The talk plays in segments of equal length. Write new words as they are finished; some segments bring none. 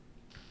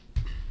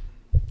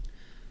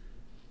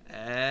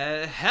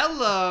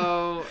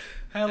Hello,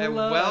 Hello, and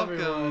welcome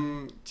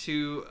everyone.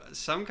 to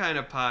some kind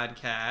of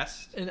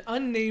podcast. An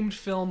unnamed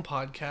film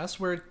podcast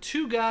where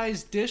two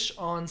guys dish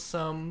on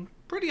some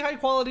pretty high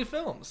quality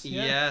films.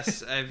 Yeah.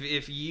 Yes,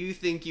 if you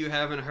think you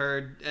haven't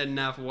heard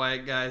enough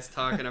white guys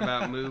talking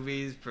about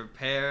movies,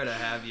 prepare to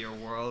have your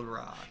world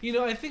rocked. You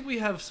know, I think we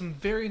have some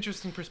very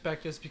interesting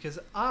perspectives because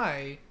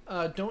I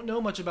don't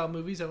know much about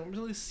movies. I don't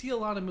really see a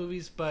lot of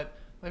movies, but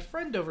my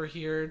friend over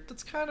here,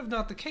 that's kind of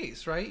not the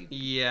case, right?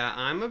 Yeah,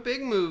 I'm a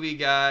big movie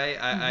guy.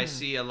 I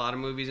see a lot of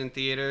movies in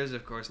theaters.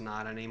 Of course,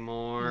 not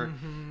anymore.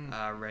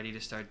 Ready to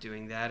start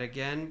doing that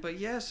again. But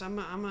yes, I'm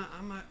a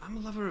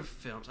lover of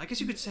films. I guess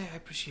you could say I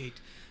appreciate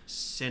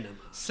cinema.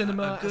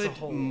 Cinema a good as a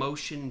whole.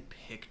 motion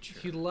picture.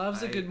 He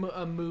loves a good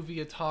movie,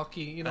 a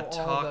talkie, you know,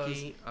 a all of those.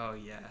 talkie. Oh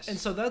yes. And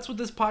so that's what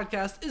this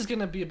podcast is going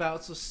to be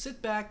about. So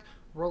sit back,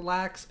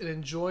 relax, and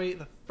enjoy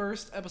the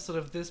first episode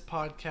of this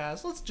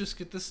podcast. Let's just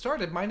get this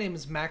started. My name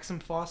is Maxim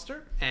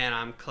Foster. And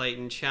I'm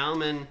Clayton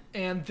Chalman.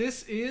 And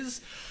this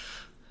is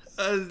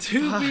A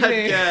To Be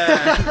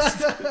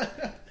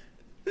podcast.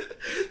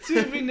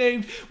 To Be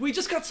Named. We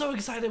just got so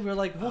excited. We were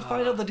like, we'll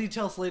find out the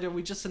details later.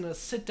 We just gonna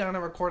sit down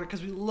and record it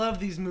because we love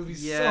these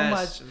movies so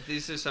much.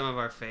 These are some of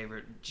our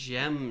favorite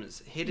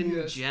gems,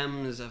 hidden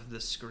gems of the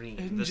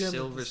screen, the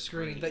silver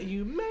screen that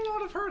you may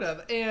not have heard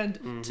of.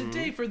 And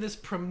today, for this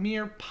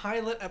premiere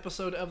pilot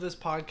episode of this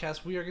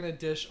podcast, we are gonna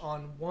dish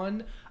on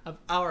one of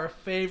our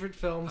favorite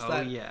films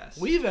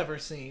we've ever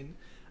seen.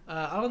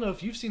 I don't know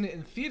if you've seen it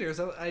in theaters.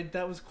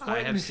 That was quite.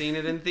 I have seen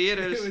it in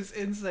theaters. It was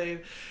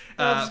insane.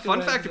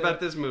 Fun fact about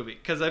this movie,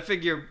 because I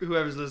figure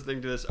whoever's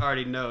listening to this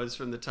already knows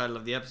from the title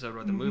of the episode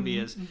what the movie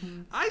is.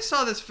 I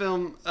saw this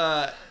film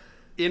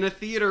in a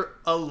theater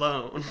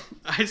alone.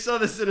 I saw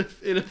this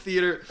in a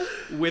theater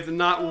with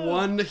not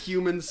one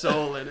human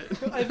soul in it.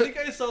 I think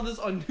I saw this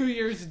on New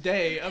Year's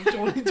Day of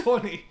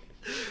 2020.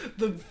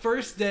 The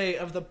first day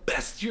of the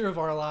best year of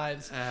our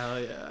lives. Hell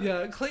yeah.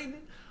 Yeah, Clayton,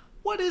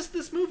 what is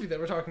this movie that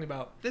we're talking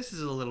about? This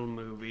is a little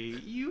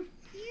movie. You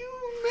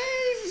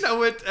may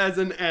know it as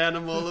an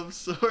animal of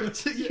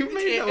sorts. You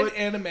may know it an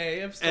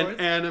anime of sorts. An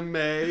anime.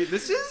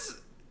 This is,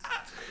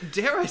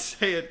 dare I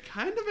say it,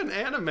 kind of an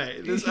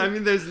anime.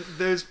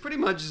 There's pretty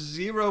much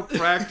zero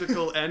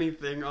practical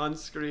anything on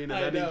screen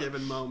at any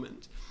given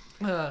moment.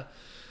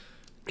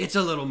 It's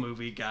a little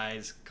movie,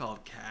 guys,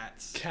 called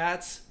Cats.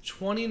 Cats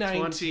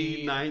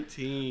 2019.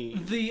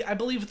 2019. I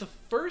believe the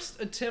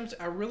first attempt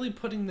at really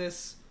putting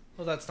this.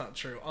 Well, that's not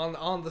true.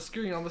 On the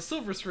screen, on the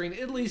silver screen,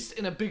 at least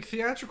in a big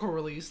theatrical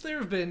release, there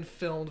have been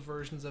filmed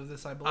versions of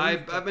this, I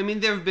believe. I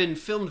mean, there have been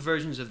filmed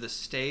versions of the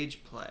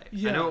stage play.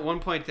 Yeah. I know at one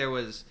point there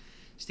was...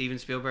 Steven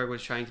Spielberg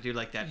was trying to do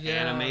like that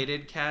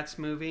animated Cats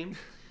movie.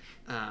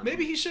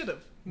 Maybe he should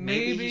have.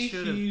 Maybe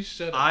he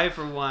should have. I,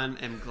 for one,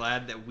 am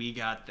glad that we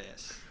got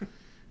this.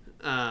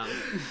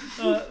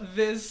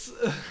 This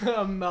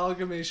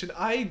amalgamation.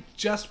 I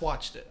just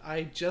watched it.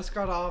 I just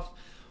got off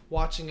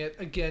watching it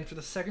again for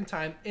the second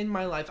time in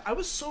my life. I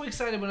was so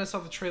excited when I saw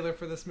the trailer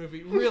for this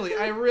movie. Really,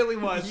 I really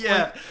was.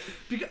 Yeah.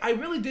 Because I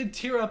really did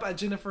tear up at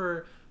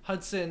Jennifer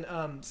Hudson,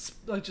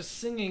 just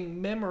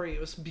singing Memory.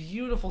 It was a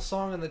beautiful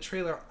song in the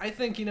trailer. I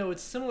think,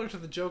 it's similar to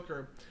The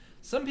Joker.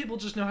 Some people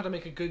just know how to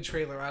make a good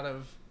trailer out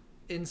of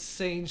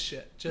insane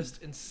shit.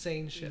 Just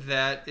insane shit.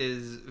 That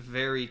is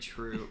very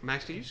true.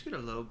 Max, could you just get a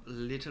little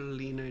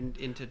leaner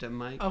into the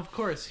mic? Of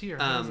course. Here.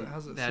 How's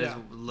it?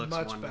 That looks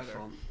much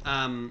wonderful.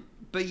 Better.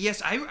 But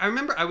yes, I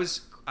remember I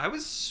was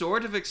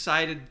sort of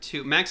excited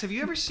too. Max, have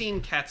you ever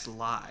seen Cats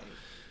live?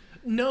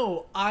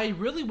 No, I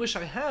really wish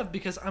I have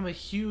because I'm a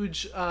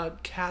huge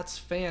Cats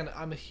fan.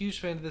 I'm a huge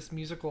fan of this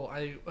musical.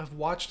 I have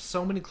watched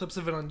so many clips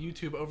of it on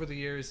YouTube over the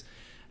years.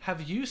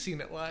 Have you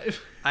seen it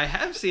live? I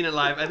have seen it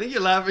live. I think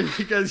you're laughing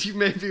because you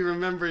may be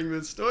remembering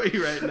the story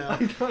right now.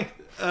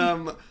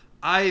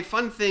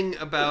 Fun thing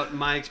about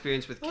my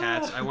experience with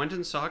Cats, I went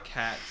and saw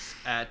Cats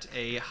at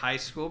a high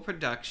school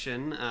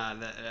production,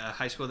 a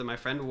high school that my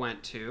friend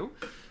went to.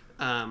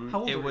 How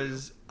old were you?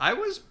 I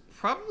was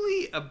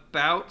probably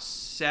about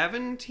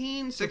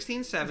 16,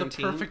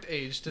 17. The perfect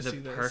age to see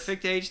this. The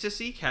perfect age to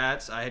see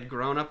Cats. I had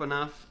grown up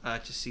enough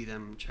to see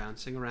them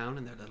trouncing around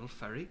in their little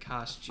furry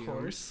costumes. Of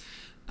course.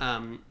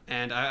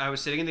 And I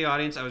was sitting in the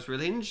audience. I was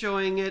really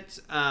enjoying it.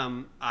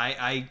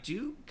 I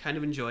do kind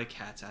of enjoy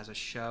Cats as a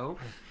show.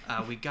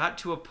 We got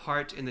to a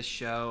part in the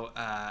show.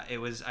 It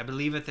was, I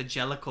believe, at the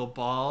Jellicle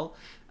Ball.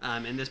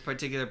 In this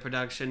particular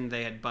production,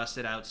 they had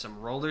busted out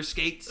some roller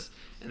skates,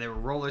 and they were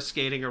roller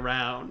skating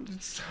around.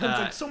 It sounds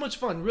like so much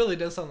fun. Really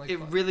does sound like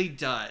fun. It really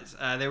does.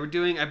 They were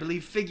doing, I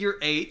believe, figure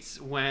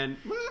eights when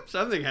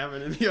something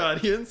happened in the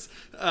audience.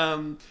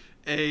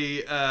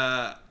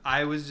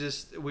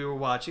 We were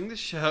watching the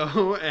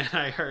show and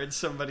I heard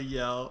somebody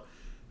yell,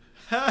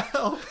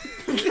 "Help,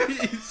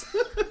 please."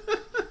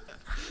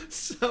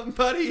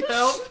 Somebody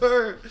help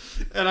her.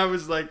 And I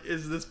was like,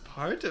 is this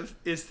part of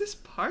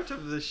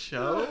the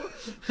show?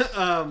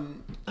 Oh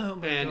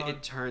my God.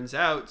 It turns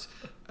out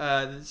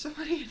that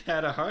somebody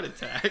had a heart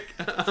attack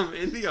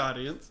in the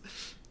audience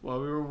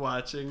while we were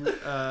watching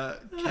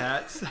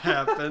Cats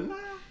happen.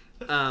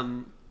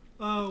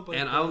 Oh, my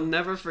and God. I'll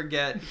never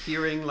forget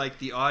hearing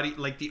the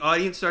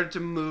audience started to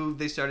move,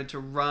 they started to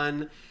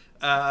run,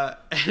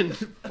 and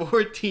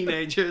 4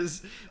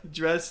 teenagers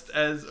dressed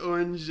as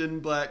orange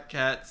and black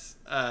cats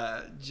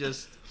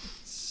just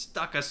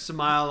stuck a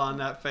smile on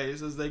that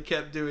face as they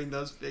kept doing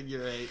those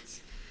figure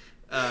eights.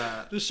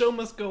 The show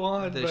must go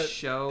on. The but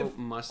show if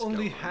must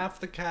only go on. half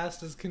the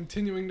cast is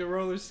continuing to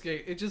roller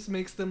skate. It just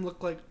makes them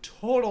look like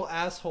total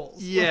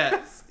assholes.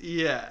 Yes,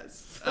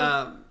 yes.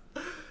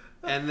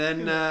 And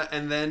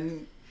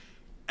then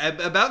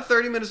about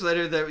 30 minutes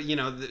later,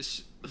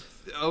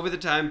 over the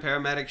time,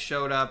 paramedics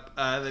showed up.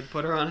 They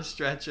put her on a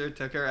stretcher,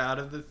 took her out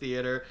of the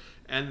theater,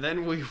 and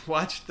then we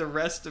watched the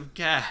rest of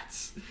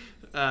Cats.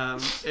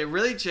 It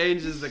really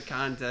changes the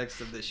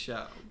context of the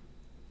show,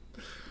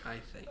 I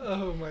think.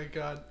 Oh my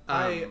God.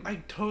 I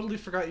totally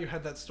forgot you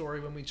had that story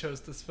when we chose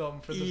this film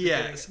for the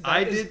Yes, beginning.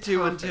 I That is did too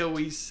perfect. until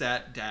we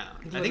sat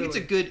down. I think it's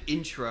a good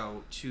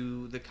intro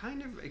to the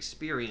kind of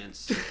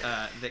experience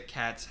that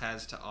Cats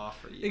has to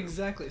offer you.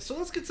 Exactly. So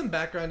let's get some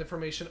background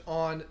information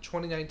on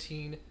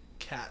 2019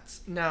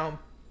 Cats. Now,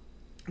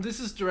 this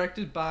is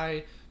directed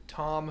by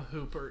Tom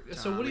Hooper.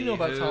 So what do you know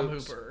about Tom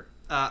Hoops. Hooper?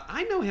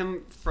 I know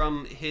him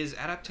from his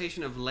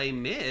adaptation of Les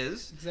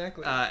Mis.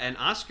 Exactly. And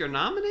Oscar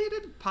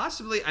nominated,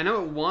 possibly. I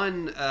know it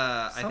won,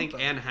 I think,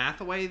 Something. Anne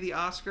Hathaway the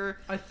Oscar.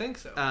 I think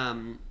so.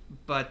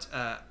 But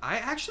I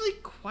actually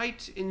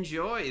quite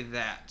enjoy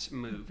that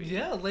movie.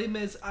 Yeah, Les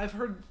Mis, I've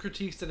heard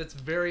critiques that it's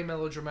very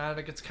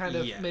melodramatic. It's kind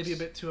of Yes. maybe a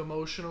bit too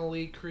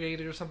emotionally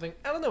created or something.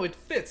 I don't know, it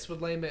fits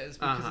with Les Mis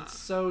because it's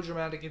so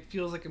dramatic. It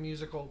feels like a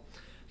musical.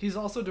 He's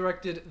also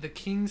directed The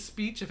King's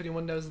Speech, if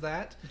anyone knows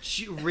that.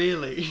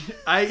 Really?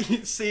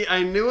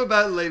 I knew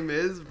about Les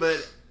Mis,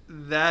 but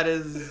that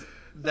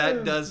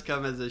does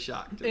come as a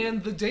shock to me.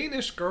 And The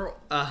Danish Girl.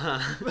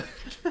 Uh-huh.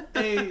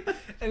 An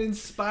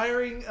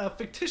inspiring,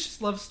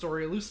 fictitious love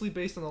story loosely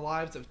based on the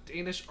lives of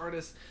Danish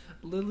artists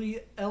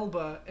Lily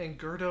Elba and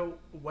Gerda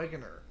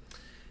Wegener,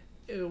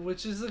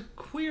 which is a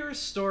queer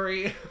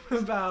story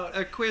about...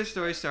 A queer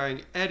story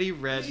starring Eddie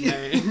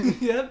Redmayne.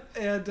 Yep,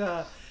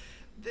 and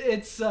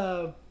it's...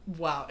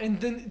 wow. And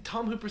then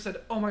Tom Hooper said,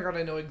 oh my God,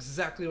 I know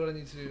exactly what I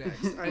need to do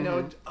next. I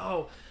know...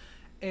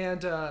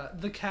 And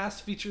the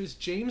cast features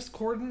James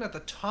Corden at the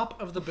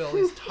top of the bill.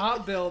 He's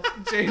top billed.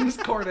 James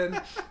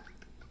Corden.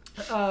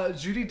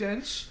 Judi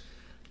Dench.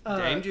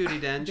 Dame Judi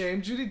Dench.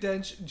 Dame Judi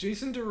Dench.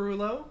 Jason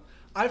Derulo.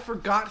 I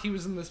forgot he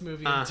was in this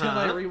movie until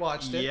I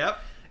rewatched it. Yep.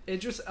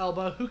 Idris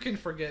Elba. Who can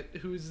forget?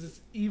 Who's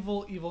this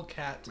evil, evil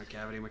cat.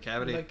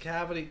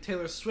 McCavity.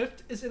 Taylor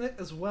Swift is in it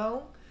as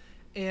well.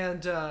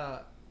 And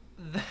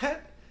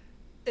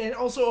and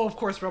also, of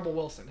course, Rebel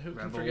Wilson. Who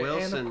can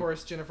forget? And, of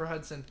course, Jennifer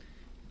Hudson.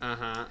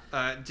 Ian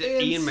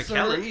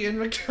McKellen. Ian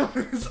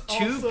McKellen is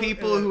Two also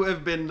people in it. who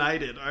have been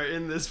knighted are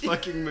in this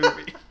fucking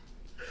movie.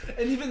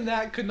 And even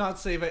that could not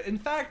save it. In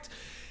fact,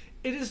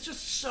 it is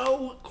just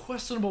so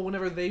questionable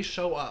whenever they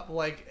show up.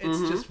 Like,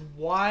 it's just,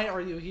 why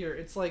are you here?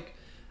 It's like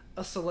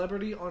a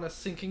celebrity on a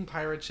sinking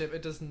pirate ship.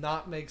 It does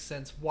not make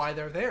sense why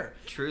they're there.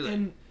 Truly.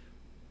 And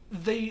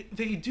they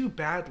do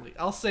badly.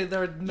 I'll say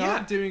they're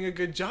not doing a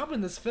good job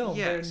in this film.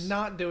 Yes. They're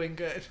not doing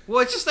good. Well,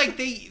 it's just like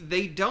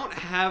they don't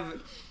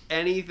have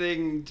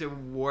anything to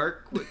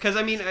work with. Because,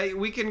 I mean,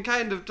 we can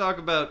kind of talk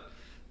about...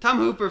 Tom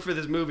Hooper for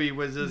this movie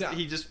was just... Yeah.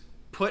 He just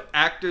put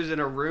actors in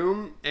a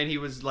room and he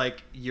was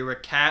like, you're a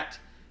cat,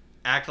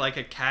 act like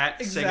a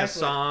cat, sing a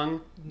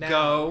song,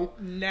 go.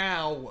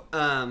 Now.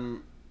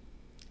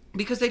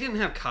 Because they didn't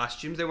have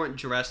costumes, they weren't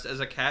dressed as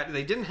a cat,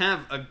 they didn't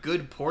have a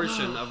good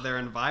portion of their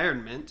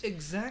environment.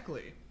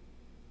 Exactly.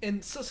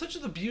 And so such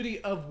of the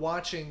beauty of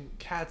watching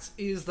Cats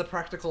is the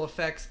practical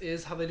effects,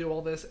 is how they do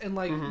all this, and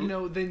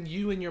then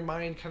you in your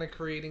mind kind of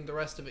creating the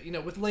rest of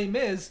it. With Les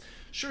Mis,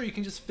 sure, you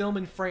can just film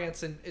in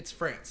France and it's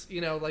France.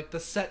 The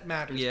set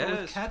matters. Yes.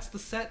 But with Cats, the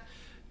set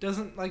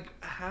doesn't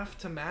have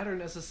to matter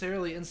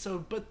necessarily, and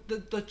so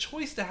the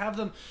choice to have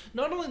them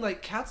not only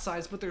cat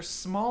size, but they're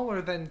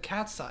smaller than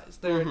cat size.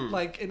 They're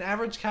an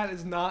average cat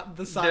is not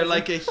the size. They're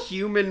like a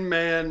human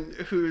man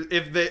who,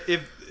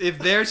 if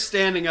they're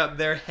standing up,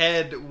 their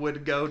head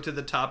would go to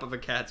the top of a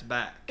cat's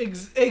back.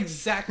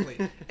 Exactly.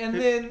 And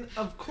then,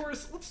 of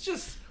course, let's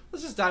just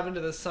dive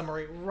into this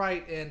summary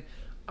right in.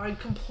 I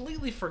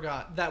completely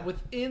forgot that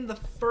within the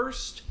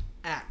first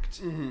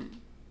act,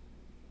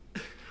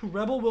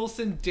 Rebel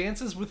Wilson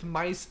dances with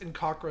mice and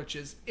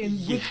cockroaches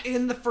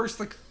within the first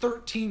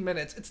 13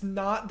 minutes. It's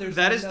not there's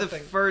that is nothing.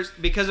 the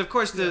first, because of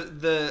course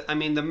the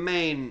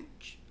main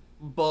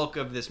bulk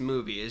of this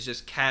movie is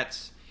just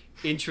cats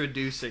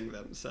introducing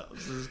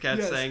themselves. This is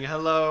cats saying,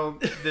 "Hello,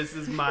 this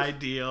is my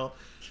deal.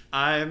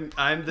 I'm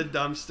the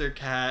dumpster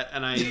cat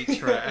and I eat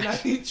trash." And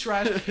I eat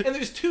trash. And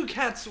there's two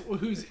cats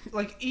who's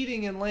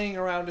eating and laying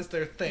around is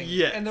their thing.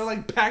 Yes. And they're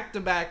back to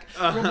back.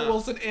 Rebel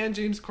Wilson and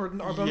James Corden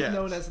are both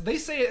known as, they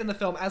say it in the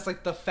film as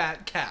the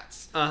fat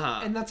cats.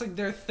 And that's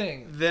their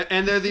thing.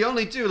 They're the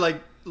only two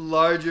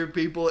larger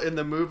people in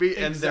the movie,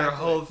 and their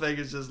whole thing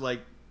is just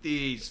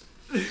these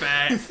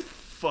fat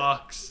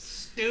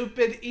fucks.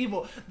 stupid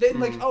evil. They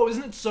like, oh,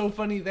 isn't it so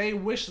funny? They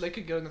wish they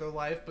could get another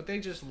life, but they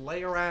just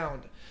lay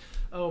around.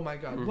 Oh my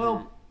god.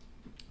 Well,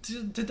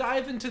 to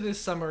dive into this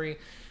summary,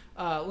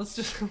 let's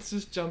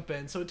just jump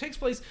in. So it takes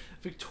place.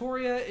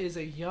 Victoria is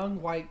a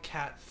young white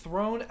cat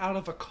thrown out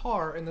of a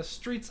car in the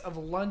streets of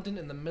London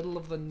in the middle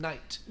of the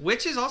night.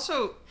 Which is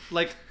also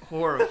like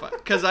horrifying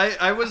because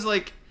I was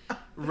like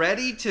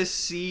ready to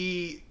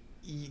see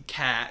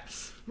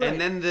cats, right.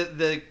 and then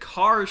the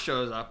car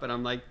shows up, and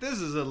I'm like,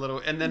 this is a little.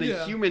 And then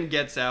a human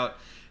gets out,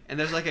 and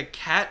there's like a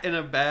cat in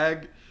a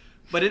bag,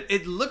 but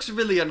it looks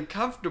really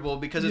uncomfortable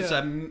because it's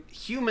a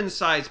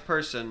human-sized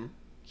person.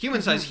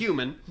 Human-sized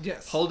human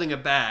holding a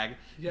bag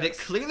that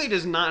clearly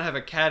does not have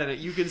a cat in it.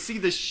 You can see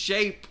the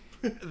shape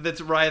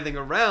that's writhing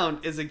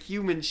around is a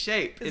human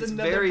shape. It's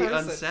very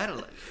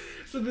unsettling.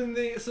 So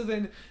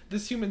then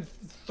this human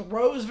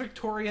throws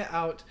Victoria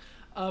out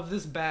of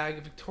this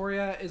bag.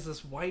 Victoria is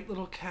this white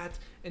little cat,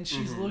 and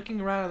she's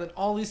looking around, and then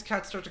all these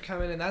cats start to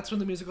come in, and that's when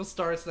the musical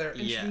starts. They're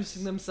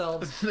introducing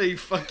themselves. The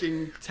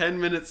fucking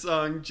 10-minute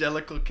song,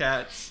 Jellicle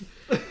Cats.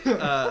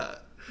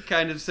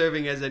 Kind of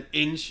serving as an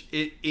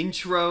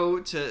intro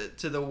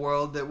to the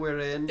world that we're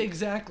in.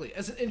 Exactly.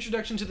 As an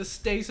introduction to the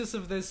stasis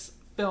of this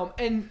film.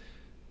 And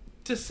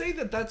to say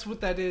that that's what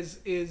that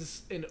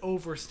is an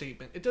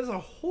overstatement. It does a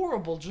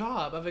horrible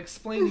job of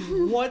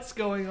explaining what's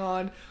going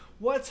on,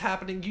 what's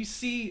happening. You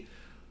see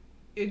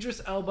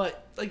Idris Elba,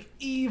 like,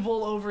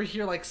 evil over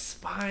here, like,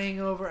 spying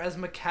over as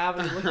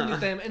McCavity, looking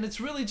at them. And it's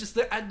really just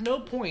that at no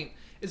point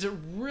is it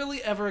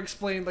really ever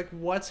explained, like,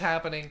 what's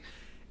happening.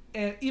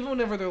 And even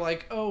whenever they're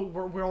like, oh,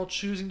 we're all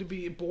choosing to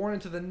be born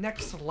into the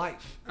next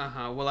life.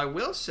 Well, I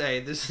will say,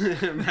 this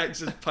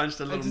Max just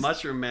punched a little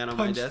mushroom man on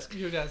my desk.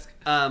 Your desk.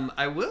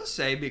 I will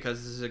say,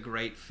 because this is a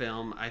great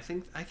film, I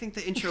think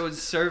the intro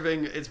is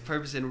serving its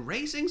purpose in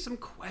raising some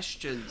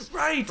questions for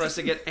us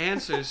to get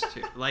answers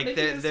to. Like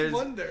there's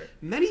wonder.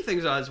 Many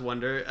things I always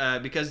wonder,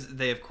 because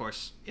they, of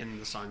course, in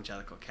the song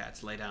Jellicle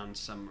Cats, lay down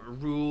some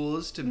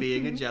rules to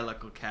being a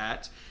Jellicle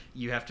Cat.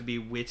 You have to be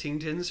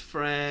Whittington's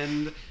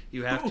friend.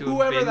 You have to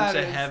have been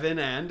to heaven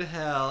and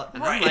hell.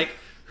 And I'm like,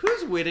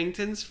 who's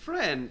Whittington's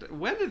friend?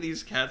 When are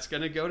these cats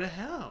going to go to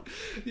hell?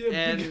 Yeah,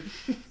 and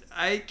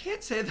I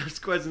can't say those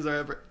questions are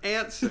ever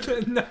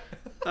answered. No.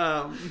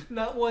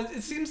 Not once.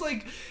 It seems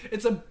like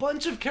it's a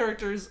bunch of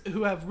characters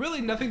who have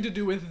really nothing to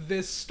do with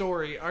this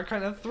story are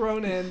kind of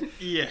thrown in.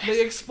 Yes. They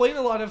explain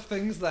a lot of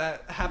things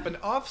that happen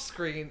off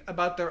screen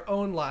about their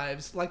own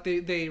lives. Like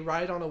they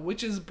ride on a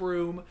witch's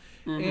broom.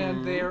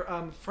 And they're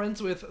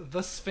friends with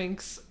the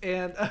Sphinx.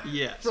 And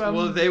yes.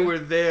 Well, they were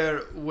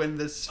there when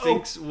the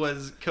Sphinx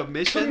was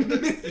commissioned.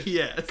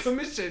 Yes.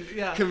 Commissioned,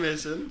 yeah.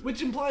 Commissioned.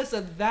 Which implies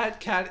that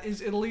cat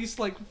is at least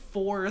like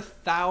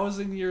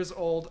 4,000 years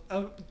old.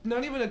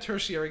 Not even a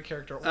tertiary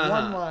character.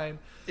 One line.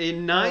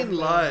 In 9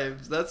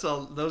 lives. Those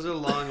are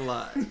long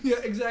lives. Yeah,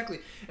 exactly.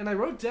 And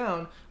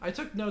I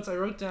took notes, I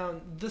wrote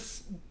down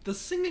the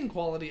singing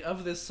quality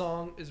of this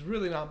song is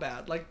really not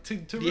bad. Like,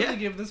 to really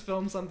give this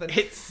film something.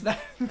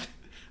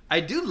 I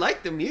do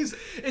like the music.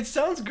 It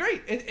sounds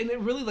great. And it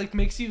really, like,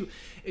 makes you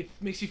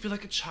feel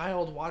like a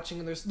child watching.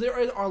 And there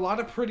are a lot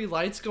of pretty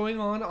lights going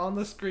on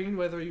the screen,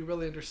 whether you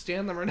really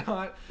understand them or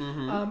not.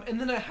 And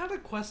then I had a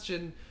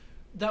question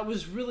that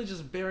was really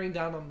just bearing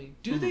down on me.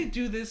 Do they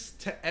do this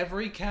to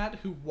every cat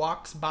who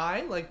walks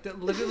by? Like, that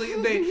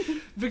literally,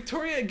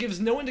 Victoria gives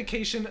no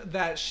indication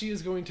that she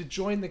is going to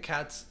join the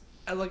cats.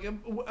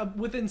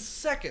 Within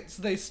seconds,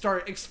 they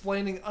start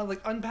explaining,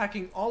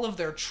 unpacking all of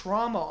their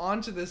trauma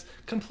onto this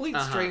complete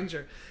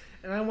stranger.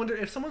 And I wonder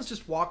if someone's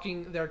just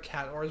walking their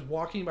cat or is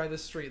walking by the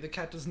street, the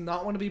cat does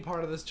not want to be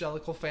part of this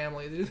Jellicle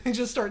family. They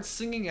just start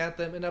singing at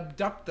them and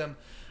abduct them.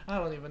 I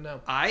don't even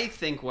know. I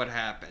think what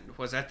happened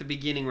was at the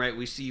beginning, right,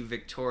 we see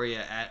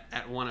Victoria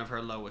at one of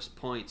her lowest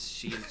points.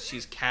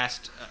 She's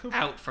cast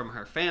out from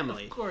her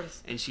family. Of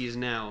course. And she is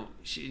now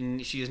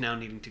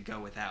needing to go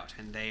without.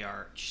 And they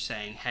are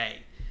saying,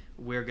 hey,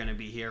 we're going to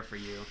be here for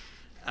you.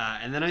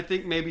 And then I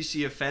think maybe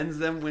she offends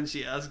them when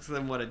she asks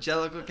them what a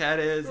Jellicle Cat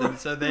is. And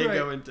so they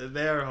go into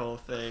their whole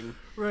thing.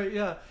 Right,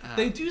 yeah.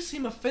 They do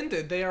seem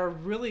offended. They are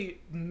really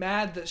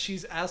mad that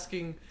she's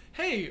asking,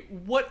 hey,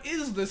 what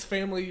is this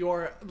family you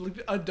are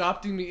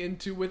adopting me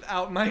into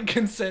without my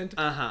consent?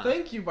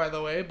 Thank you, by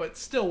the way, but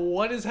still,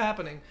 what is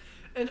happening?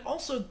 And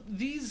also,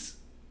 these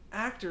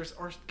actors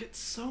get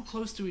so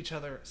close to each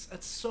other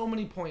at so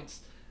many points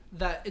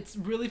that it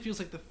really feels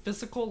like the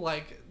physical,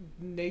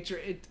 nature.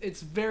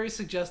 It's very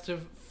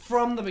suggestive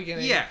from the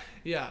beginning.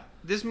 Yeah.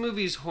 This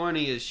movie's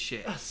horny as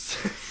shit.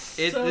 This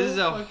is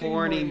a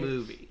horny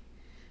movie.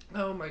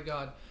 Oh my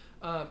god.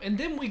 And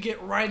then we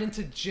get right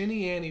into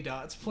Jenny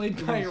Anydots,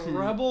 played by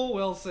Rebel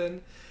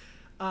Wilson,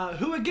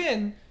 who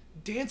again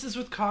dances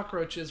with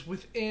cockroaches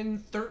within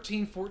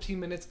 13, 14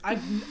 minutes.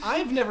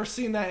 I've never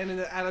seen that in an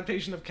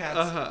adaptation of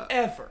Cats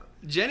ever.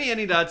 Jenny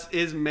Anydots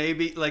is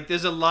maybe,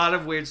 there's a lot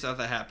of weird stuff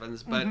that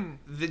happens, but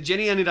the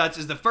Jenny Anydots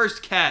is the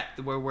first cat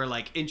where we're,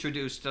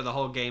 introduced to the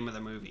whole game of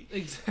the movie.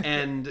 Exactly.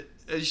 And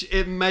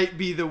it might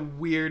be the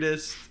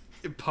weirdest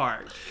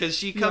part because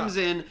she comes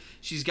in.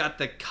 She's got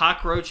the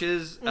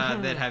cockroaches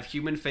that have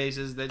human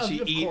faces that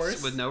she eats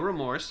course. with no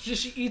remorse.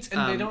 She eats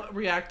and they don't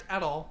react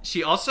at all.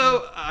 She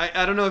also,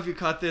 I don't know if you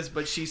caught this,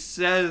 but she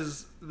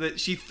says that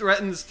she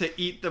threatens to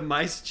eat the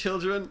mice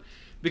children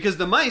because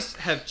the mice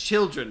have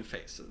children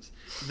faces.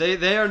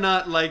 They are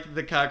not like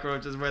the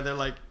cockroaches where they're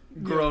like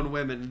grown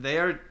women. They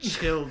are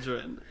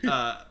children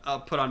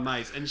put on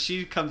mice. And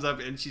she comes up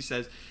and she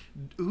says,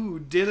 "Ooh,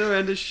 dinner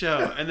and a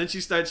show," and then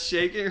she starts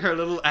shaking her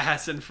little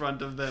ass in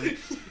front of them.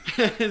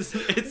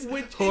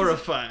 it's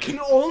horrifying. Can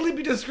only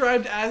be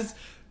described as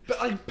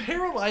like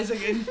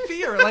paralyzing in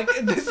fear. Like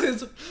this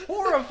is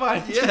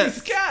horrifying to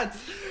these cats.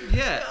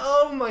 Yeah.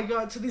 Oh my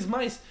god, to these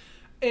mice.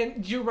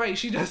 And you're right,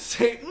 she does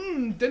say,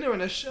 dinner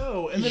and a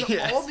show. And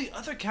then all the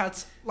other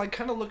cats, like,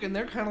 kind of look, and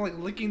they're kind of, like,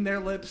 licking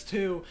their lips,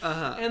 too.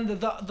 And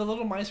the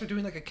little mice are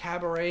doing, like, a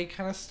cabaret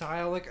kind of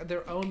style, like,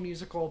 their own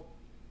musical,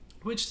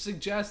 which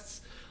suggests,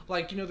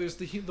 like, you know, there's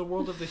the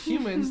world of the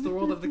humans, the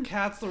world of the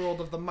cats, the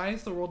world of the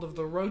mice, the world of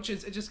the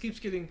roaches. It just keeps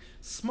getting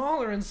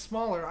smaller and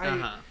smaller.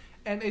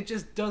 And it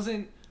just does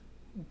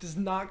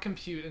not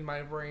compute in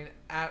my brain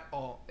at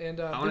all. And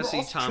I want to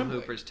see Tom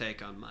Hooper's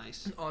take on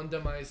mice. On the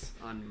mice.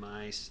 On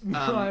mice.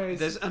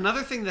 There's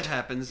another thing that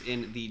happens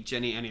in the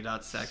Jenny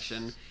Anydots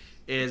section.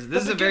 Is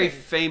this is a very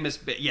famous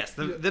bit? Yes,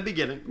 the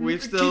beginning.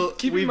 We've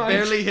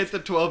barely hit the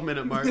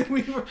 12-minute mark.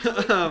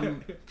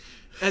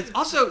 And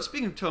also,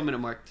 speaking of 12-minute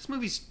mark, this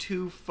movie's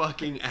 2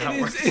 fucking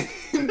hours.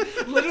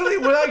 Literally,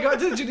 when I got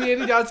to Jenny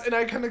Anydots and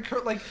I kind of,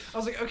 I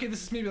was like, okay,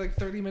 this is maybe like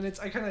 30 minutes.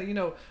 I kind of, you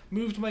know,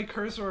 moved my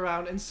cursor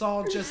around and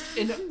saw just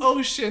an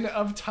ocean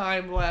of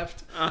time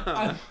left.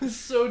 I was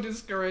so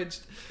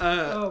discouraged.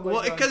 Oh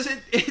my God.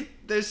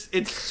 Because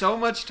it's so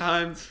much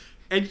time,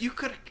 and you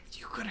could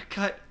have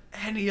cut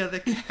any of the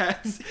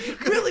cats. You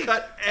could have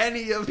cut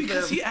any of them.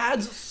 Because he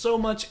adds so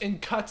much and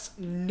cuts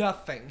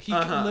nothing.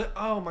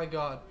 Oh my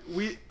God.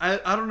 I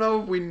don't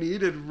know if we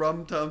needed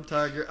Rum Tum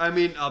Tugger. I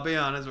mean, I'll be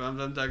honest, Rum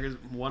Tum Tugger is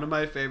one of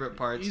my favorite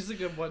parts. He's a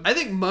good one. I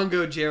think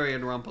Mungo, Jerry,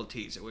 and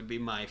Rumpelteazer would be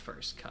my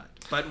first cut.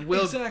 But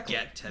we'll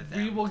get to that.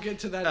 We will get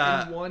to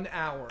that in 1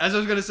 hour. As I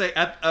was going to say,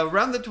 at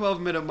around the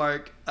 12-minute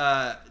mark,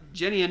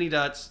 Jenny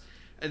Anydots,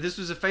 this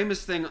was a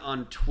famous thing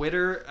on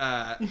Twitter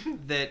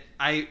that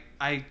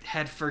I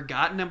had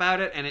forgotten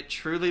about it, and it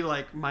truly,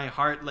 like, my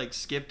heart, like,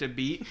 skipped a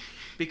beat,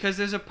 because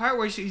there's a part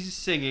where she's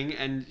singing,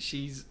 and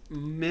she's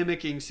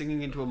mimicking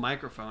singing into a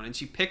microphone, and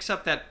she picks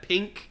up that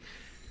pink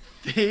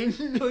thing.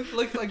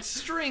 like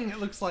string, it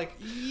looks like.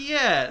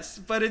 Yes,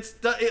 but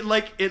it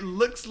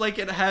looks like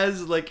it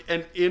has, like,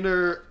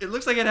 it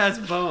looks like it has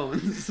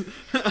bones.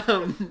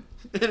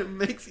 And it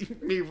makes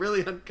me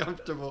really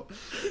uncomfortable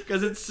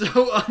because it's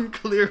so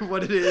unclear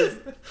what it is,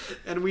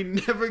 and we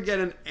never get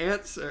an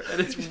answer, and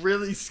it's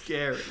really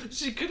scary.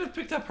 She could have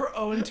picked up her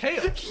own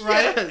tail,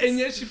 right? Yes. And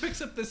yet she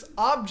picks up this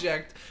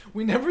object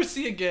we never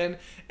see again,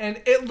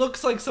 and it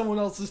looks like someone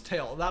else's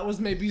tail. That was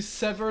maybe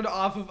severed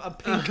off of a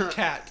pink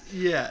cat.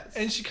 Yes.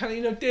 And she kind of,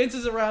 you know,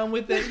 dances around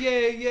with it,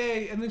 yay,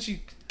 yay, and then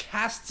she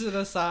casts it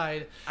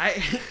aside.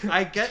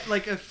 I get,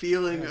 like, a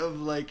feeling of,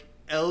 like,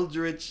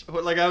 eldritch,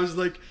 like, I was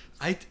like,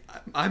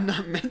 I'm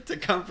not meant to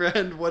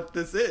comprehend what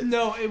this is.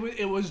 No,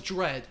 it was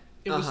dread.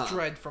 It was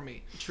dread for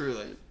me.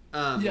 Truly.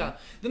 Yeah.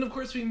 Then of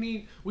course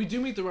we do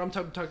meet the Rum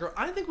Tum Tugger.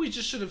 I think we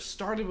just should have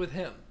started with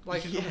him,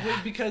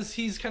 because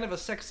he's kind of a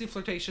sexy,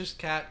 flirtatious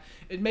cat.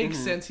 It makes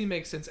sense. He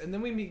makes sense. And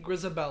then we meet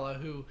Grizabella,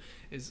 who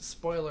is,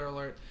 spoiler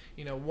alert,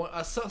 you know,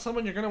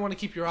 someone you're gonna want to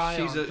keep your eye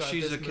on.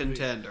 She's a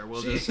contender.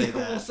 We'll just say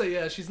that. We'll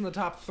say she's in the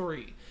top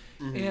 3.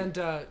 And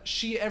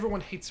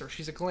everyone hates her.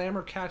 She's a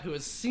glamour cat who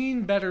has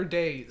seen better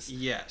days.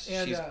 Yes,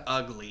 and she's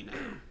ugly now.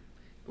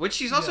 Which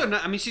she's also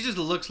not. I mean, she just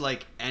looks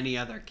like any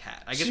other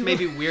cat. I guess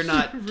maybe we're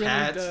not really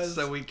cats,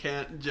 so we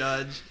can't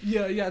judge.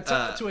 Yeah.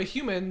 To a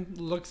human,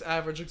 looks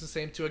average, looks the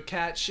same. To a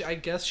cat, I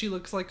guess she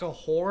looks like a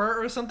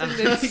whore or something.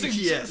 They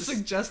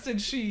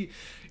suggested she,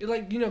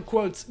 like, you know,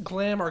 quotes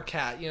glamour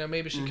cat. You know,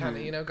 maybe she kind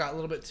of, you know, got a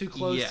little bit too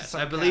close. Yes, to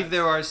some I believe cats.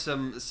 there are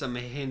some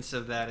hints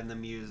of that in the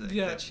music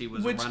that she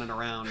was running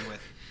around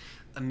with.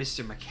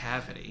 Mr.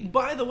 McCavity.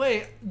 By the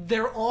way,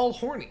 they're all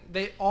horny.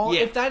 They all,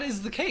 if that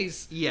is the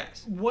case,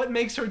 yes. What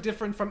makes her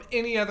different from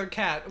any other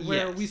cat?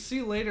 Where we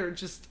see later,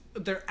 just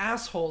their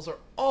assholes are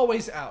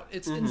always out.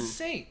 It's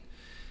insane.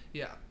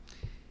 Yeah.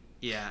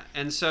 Yeah,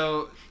 and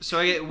so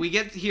we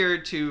get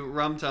here to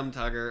Rum Tum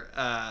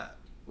Tugger.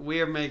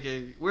 We're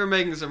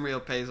making some real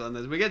pace on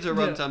this. We get to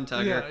Rum Tum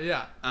Tugger.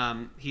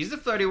 Yeah. He's the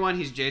flirty one.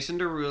 He's Jason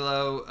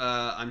Derulo.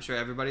 I'm sure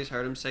everybody's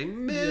heard him say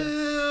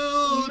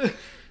milk. Yeah.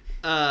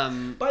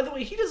 By the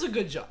way, he does a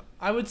good job.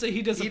 I would say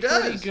he does a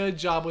pretty good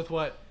job with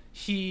what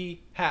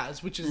he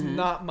has, which is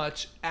not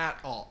much at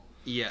all.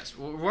 Yes,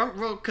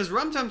 well, because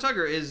Rum Tum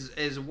Tugger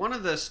is one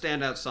of the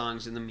standout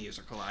songs in the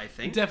musical, I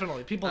think.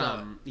 Definitely, people know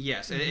it.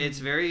 Yes, it's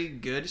a very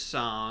good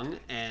song,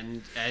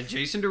 and as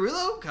Jason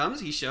Derulo comes,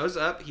 he shows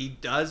up, he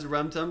does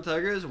Rum Tum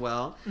Tugger as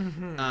well.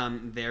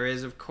 There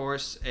is, of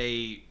course,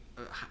 I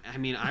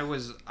mean, I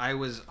was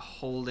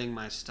holding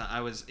my I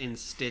was in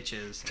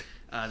stitches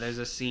There's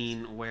a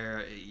scene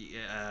where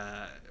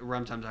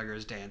Rum Tum Tugger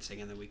is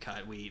dancing, and then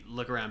we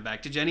look around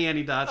back to Jenny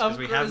Any Dots because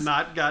we have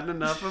not gotten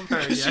enough of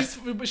her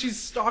yet. She's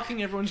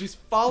stalking everyone. She's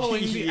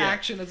following the Yeah.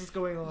 action as it's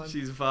going on.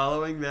 She's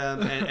following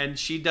them, and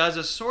she does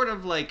a sort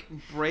of like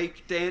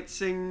break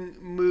dancing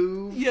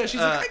move. Yeah,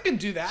 she's like, I can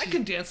do that. I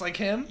can dance like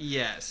him.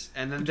 Yes,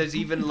 and then there's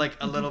even like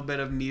a little bit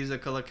of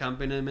musical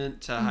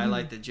accompaniment to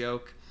highlight the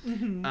joke.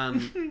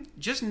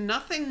 Just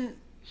nothing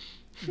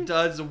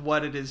does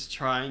what it is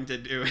trying to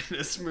do in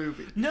this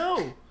movie.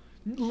 No,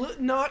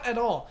 not at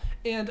all.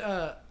 And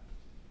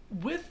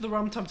with the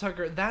Rum Tum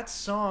Tugger, that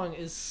song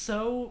is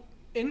so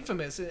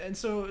infamous, and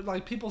so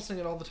like people sing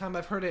it all the time.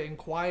 I've heard it in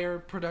choir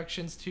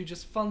productions too,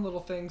 just fun little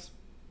things.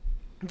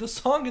 The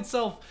song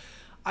itself,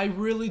 I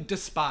really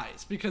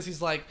despise, because he's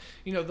like,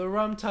 the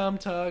Rum Tum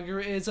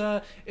Tugger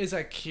is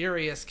a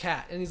curious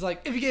cat, and he's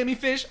like, if you gave me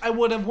fish, I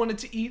would have wanted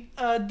to eat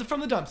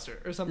from the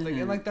dumpster or something,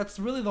 and like that's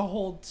really the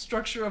whole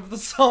structure of the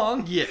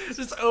song. Yes,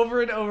 just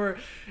over and over.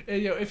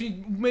 And, if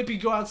you maybe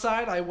go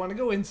outside, I want to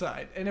go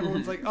inside, and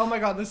everyone's like, oh my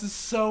god, this is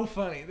so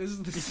funny. This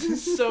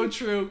is so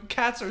true.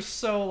 Cats are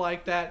so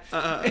like that.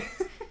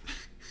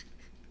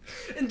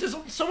 And there's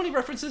so many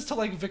references to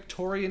like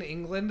Victorian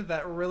England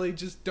that really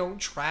just don't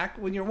track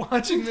when you're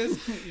watching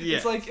this. Yes.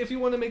 It's like, if you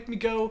want to make me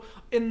go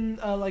in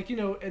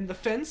in the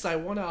fence, I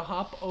want to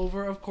hop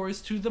over, of course,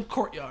 to the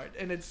courtyard,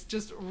 and it's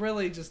just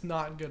really just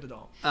not good at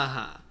all.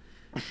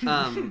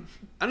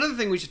 Another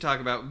thing we should talk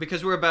about,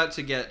 because we're about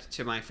to get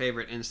to my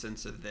favorite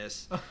instance of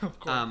this. Of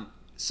course.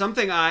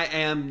 Something I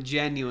am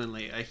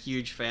genuinely a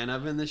huge fan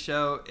of in the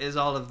show is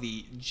all of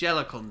the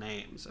Jellicle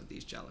names of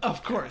these Jellicles.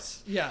 Of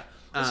course, yeah.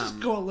 Let's just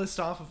go a list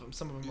off of them,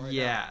 some of them right now.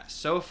 Yeah,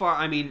 so far,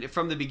 I mean,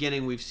 from the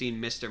beginning, we've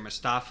seen Mr.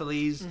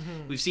 Mistopheles.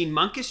 We've seen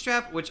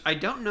Monkistrap, which I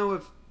don't know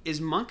if...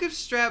 Is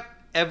Monkistrap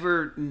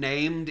ever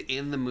named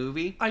in the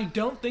movie? I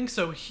don't think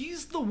so.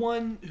 He's the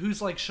one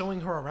who's like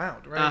showing her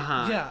around,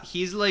 right? Yeah.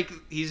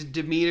 He's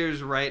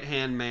Demeter's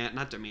right-hand man.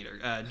 Not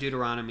Demeter.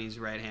 Deuteronomy's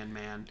right-hand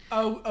man.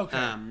 Oh,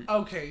 okay.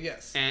 Okay,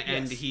 yes.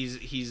 And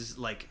he's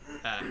like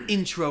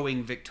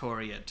introing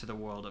Victoria to the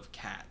world of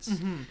cats.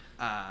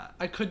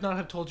 I could not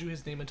have told you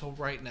his name until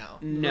right now.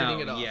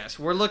 No, yes.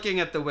 We're looking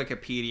at the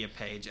Wikipedia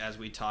page as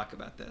we talk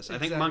about this.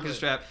 Exactly. I think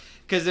Monkistrap,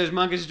 because there's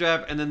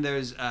Monkistrap, and then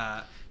there's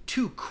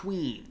two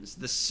queens,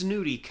 the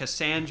snooty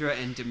Cassandra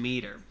and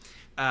Demeter.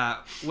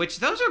 Which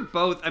those are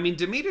both, I mean,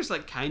 Demeter's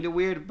like kind of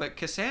weird, but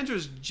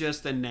Cassandra's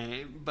just a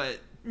name, but...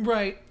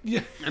 Right,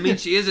 yeah. I mean,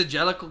 she is a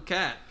Jellicle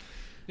cat.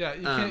 Yeah,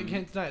 you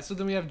can't deny it. So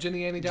then we have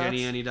Jenny Any Dots.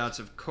 Jenny Any Dots,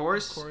 of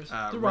course.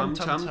 The Rum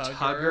Tum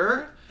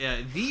Tugger. Yeah,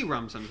 the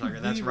Rum Tum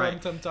Tugger, that's right. Rum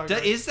Tum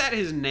Tugger. Is that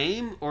his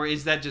name, or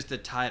is that just the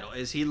title?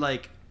 Is he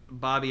like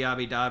Bobby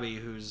Abby Dobby,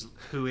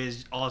 who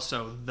is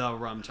also the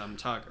Rum Tum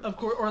Tugger? Of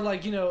course, or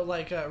like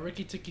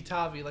Ricky Tikki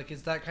Tavi, like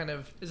is it that kind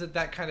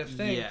of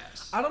thing?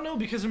 Yes. I don't know,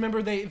 because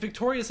remember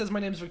Victoria says my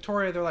name's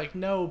Victoria. They're like,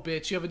 no,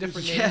 bitch, you have a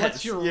different name. Yes,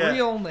 What's your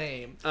real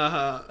name?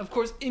 Of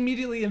course,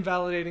 immediately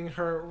invalidating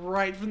her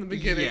right from the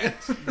beginning.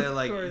 Yes. They're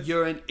like,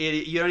 you're an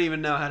idiot. You don't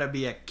even know how to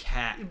be a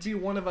cat. Be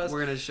one of us.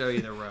 We're gonna show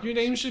you the ropes. Your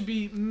name should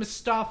be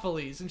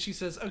Mistopheles, and she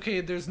says,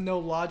 okay, there's no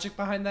logic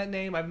behind that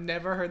name. I've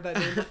never heard that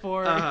name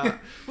before. Well,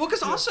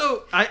 because also,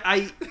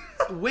 I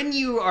when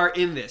you are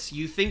in this,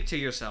 you think to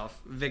yourself,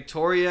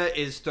 Victoria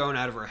is thrown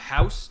out of her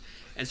house,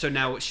 and so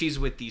now she's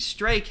with these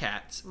stray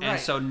cats, and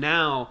so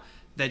now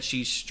that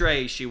she's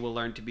stray, she will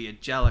learn to be a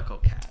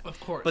Jellicle cat. Of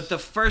course. But the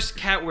first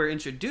cat we're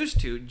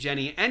introduced to,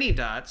 Jenny Any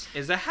Dots,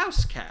 is a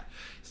house cat,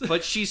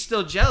 but she's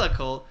still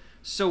Jellicle.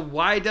 So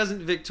why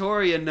doesn't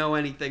Victoria know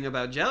anything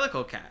about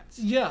Jellicle cats?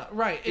 Yeah,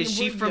 right. Is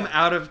she from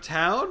out of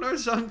town or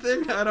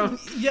something? I don't...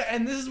 Yeah,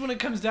 and this is when it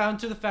comes down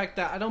to the fact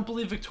that I don't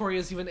believe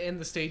Victoria's even in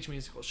the stage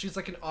musical. She's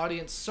like an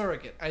audience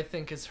surrogate, I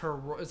think, is her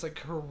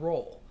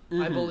role,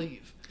 I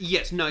believe.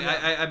 Yes, no,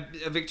 yeah.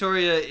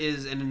 Victoria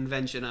is an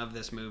invention of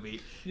this movie.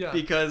 Yeah.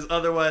 Because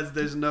otherwise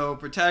there's no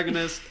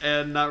protagonist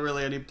and not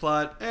really any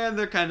plot, and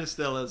there kind of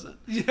still isn't.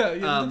 Yeah,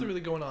 nothing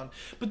really going on.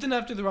 But then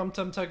after the Rum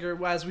Tum Tugger,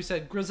 as we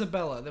said,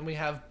 Grisabella. Then we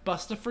have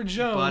Bustopher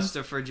Jones.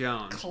 Bustopher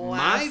Jones.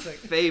 Classic.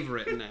 My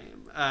favorite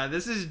name.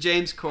 This is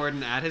James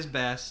Corden at his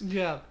best.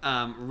 Yeah.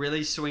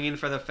 Really swinging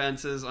for the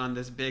fences on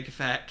this big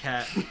fat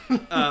cat.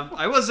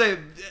 I will say...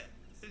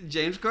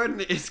 James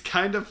Corden is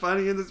kind of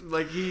funny in this.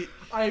 Like he's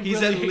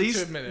really at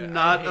least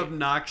not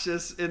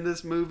obnoxious in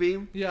this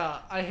movie. Yeah,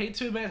 I hate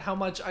to admit how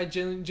much I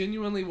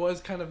genuinely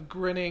was kind of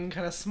grinning,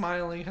 kind of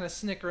smiling, kind of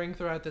snickering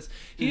throughout this.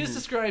 He is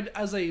described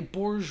as a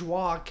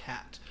bourgeois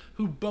cat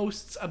who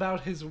boasts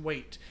about his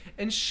weight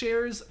and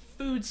shares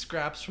food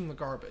scraps from the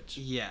garbage.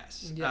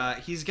 Yes,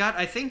 he's got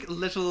I think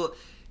little.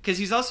 Because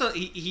he's also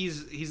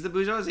he's the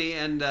bourgeoisie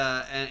and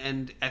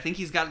I think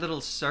he's got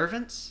little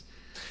servants.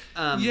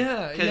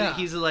 Because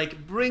he's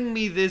like, bring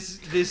me this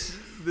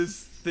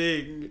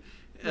thing.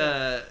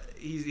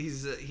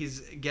 He's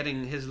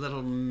getting his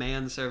little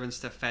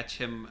manservants to fetch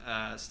him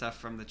stuff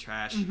from the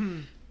trash.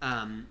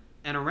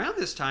 around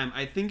this time,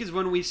 I think, is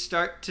when we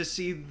start to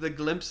see the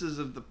glimpses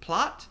of the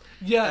plot.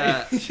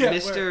 Yeah,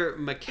 Mr.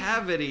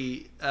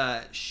 McCavity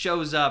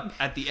shows up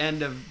at the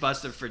end of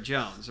Buster for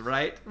Jones,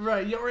 right?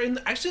 Right, yeah, or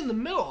actually in the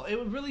middle. It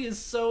really is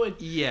so... It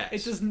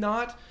does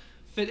not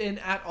fit in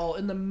at all.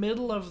 In the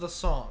middle of the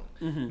song,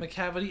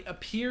 McCavity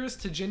appears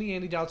to Ginny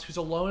Annie Dots, who's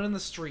alone in the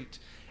street.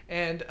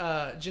 And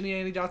Ginny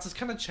Annie Dots is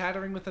kind of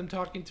chattering with him,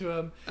 talking to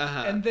him.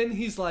 And then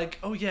he's like,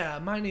 oh yeah,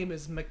 my name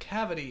is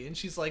McCavity. And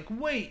she's like,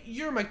 wait,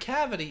 you're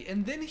McCavity.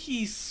 And then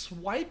he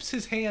swipes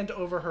his hand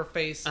over her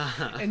face.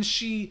 And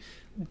she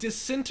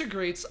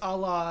disintegrates a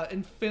la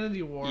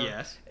Infinity War.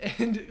 Yes.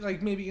 And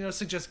like maybe,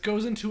 suggests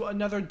goes into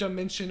another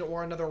dimension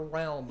or another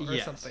realm or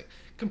something.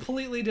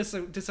 Completely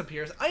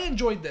disappears. I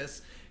enjoyed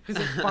this.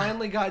 Because it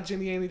finally got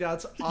Ginny Annie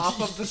Dots off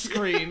of the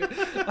screen.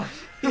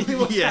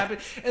 What's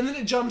happening. And then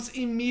it jumps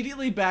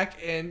immediately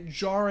back in,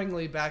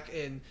 jarringly back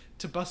in,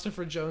 to Buster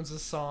for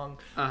Jones' song,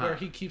 where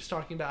he keeps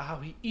talking about how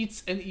he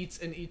eats and eats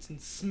and eats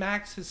and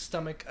smacks his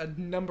stomach a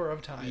number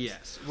of times.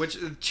 Yes, which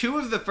 2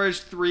 of the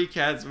first 3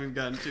 cats we've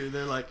gotten to,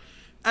 they're like,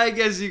 I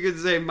guess you could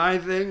say my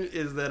thing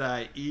is that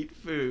I eat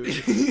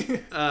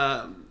food.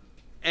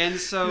 And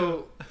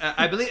so,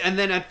 I believe, and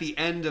then at the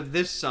end of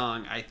this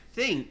song, I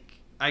think,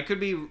 I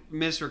could be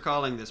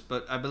misrecalling this,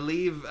 but I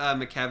believe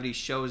McCavity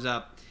shows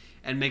up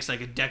and makes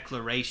like a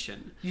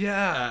declaration.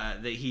 Yeah.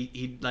 That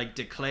he like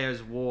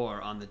declares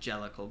war on the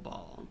Jellicle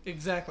Ball.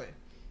 Exactly.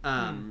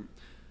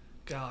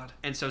 God.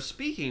 And so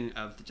speaking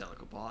of the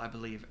Jellicle Ball, I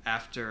believe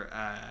after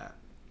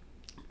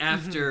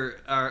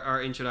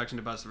our introduction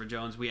to Buster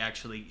Jones, we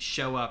actually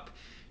show up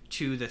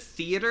to the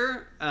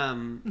theater,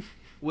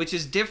 which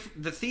is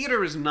the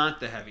theater is not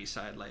the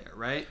Heaviside Layer,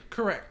 right?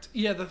 Correct.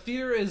 Yeah, the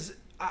theater is...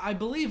 I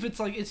believe it's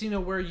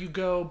where you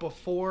go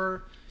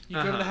before you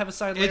go to the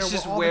Heaviside Layer. It's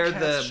just where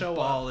the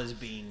ball is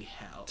being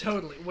held.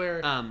 Totally,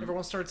 where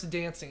everyone starts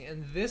dancing.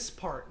 And this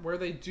part, where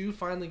they do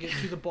finally get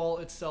to the ball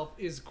itself,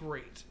 is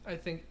great. I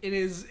think it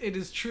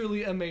is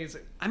truly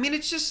amazing. I mean,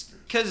 it's just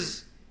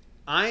because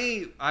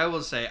I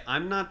will say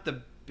I'm not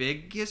the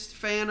biggest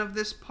fan of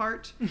this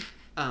part.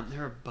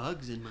 There are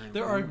bugs in my room.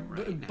 There are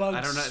right bugs now.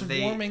 I don't know,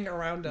 swarming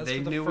around us. They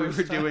for the knew first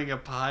we were time. doing a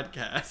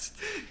podcast.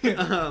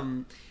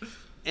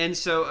 And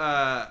so,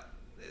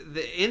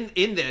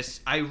 in this,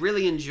 I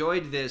really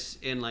enjoyed this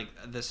in like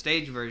the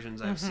stage versions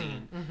I've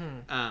seen,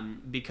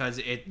 because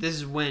this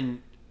is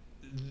when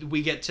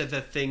we get to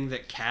the thing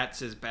that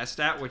Cats is best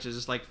at, which is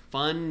just like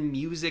fun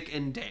music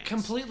and dance.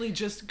 Completely,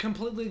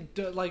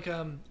 like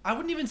I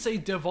wouldn't even say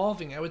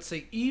devolving. I would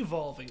say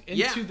evolving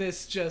into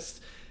this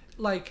just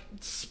like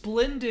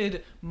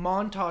splendid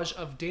montage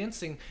of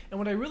dancing. And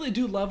what I really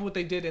do love what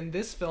they did in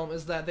this film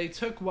is that they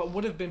took what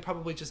would have been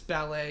probably just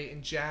ballet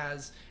and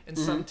jazz and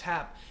some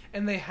tap,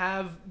 and they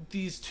have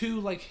these 2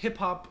 like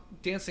hip-hop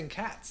dancing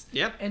cats.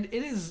 Yep. And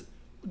it is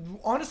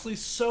honestly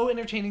so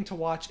entertaining to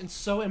watch and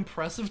so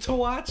impressive to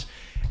watch.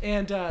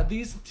 And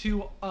these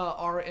 2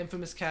 are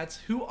infamous cats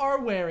who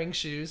are wearing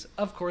shoes,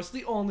 of course,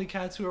 the only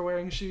cats who are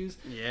wearing shoes.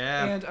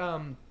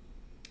 And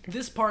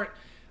this part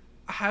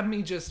had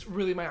me just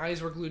really, my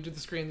eyes were glued to the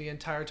screen the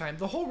entire time.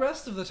 The whole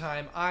rest of the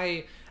time,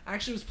 I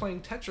actually was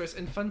playing Tetris,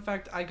 and fun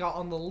fact, I got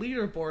on the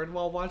leaderboard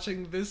while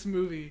watching this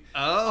movie.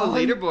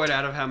 Leaderboard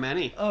out of how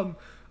many?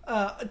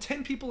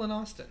 10 people in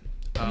Austin.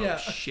 Oh, yeah,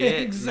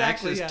 shit.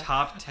 exactly. Max is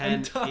top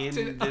 10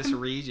 in this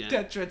region.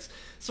 Tetris.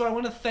 So I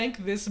want to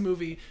thank this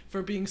movie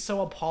for being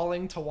so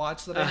appalling to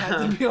watch that I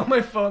had to be on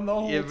my phone the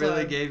whole time. It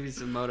really gave you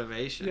some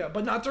motivation. Yeah,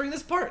 but not during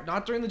this part.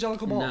 Not during the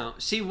Jellicle Ball. No.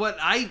 See, what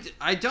I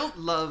don't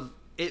love...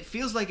 It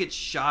feels like it's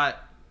shot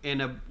in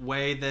a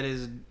way that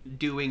is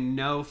doing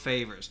no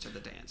favors to the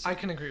dance. I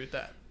can agree with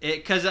that.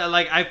 Because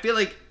I feel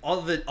like all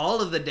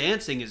of the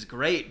dancing is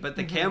great, but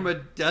the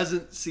camera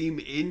doesn't seem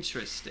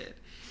interested.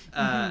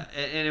 And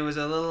it was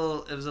a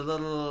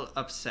little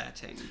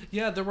upsetting.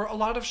 Yeah, there were a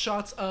lot of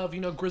shots of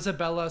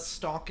Grisabella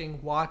stalking,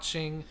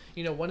 watching,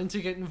 wanting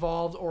to get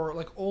involved, or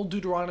like old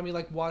Deuteronomy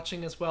like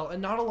watching as well,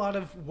 and not a lot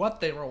of what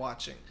they were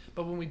watching.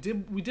 But when we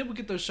did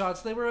get those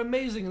shots, they were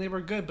amazing and they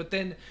were good. But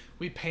then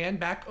we pan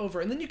back over,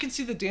 and then you can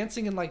see the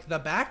dancing in like the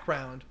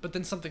background, but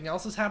then something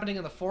else is happening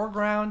in the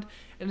foreground,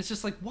 and it's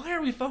just like, why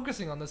are we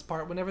focusing on this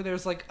part whenever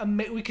there's like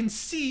we can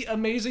see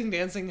amazing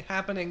dancing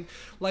happening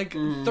like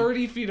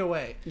 30 feet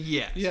away?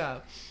 Yes.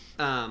 Yeah.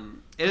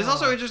 It is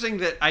also interesting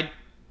that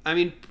I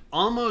mean,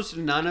 almost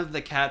none of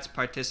the cats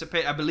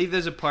participate. I believe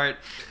there's a part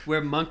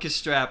where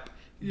Monkestrap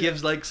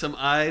gives like some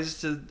eyes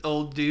to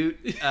old Dude,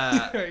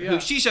 who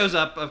she shows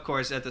up, of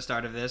course, at the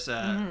start of this.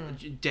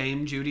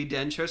 Dame Judi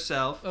Dench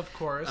herself, of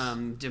course,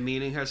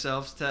 demeaning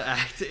herself to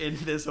act in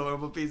this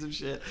horrible piece of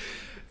shit.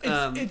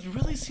 It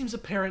really seems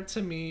apparent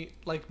to me,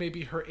 like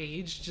maybe her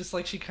age, just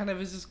like she kind of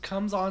just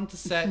comes on to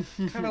set,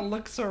 kind of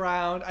looks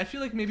around. I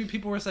feel like maybe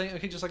people were saying,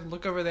 okay, just like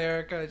look over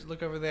there, guys,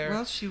 look over there.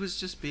 Well, she was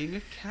just being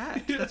a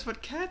cat. That's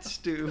what cats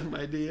do,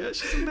 my dear.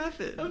 She's a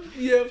method.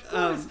 Yeah,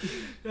 of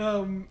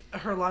course.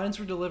 Her lines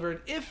were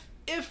delivered. If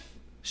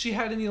she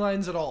had any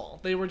lines at all.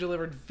 They were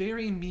delivered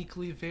very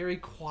meekly, very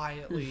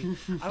quietly.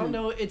 I don't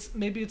know.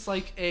 Maybe it's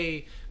like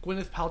a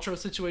Gwyneth Paltrow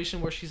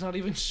situation where she's not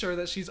even sure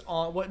that she's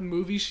on what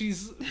movie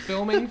she's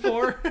filming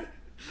for.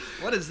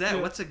 What is that?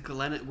 Yeah. What's a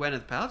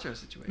Gwyneth Paltrow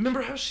situation?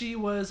 Remember how she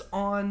was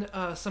on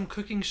some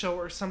cooking show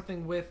or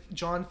something with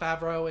Jon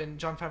Favreau, and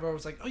Jon Favreau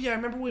was like, "Oh yeah, I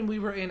remember when we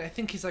were in. I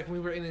think he's like when we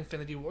were in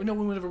Infinity War. No,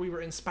 whenever we were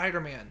in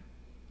Spider-Man."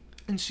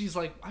 And she's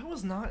like, "I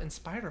was not in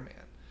Spider-Man."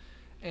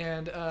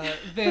 And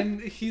then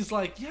he's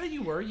like, "Yeah,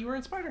 you were. You were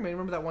in Spider-Man.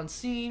 Remember that one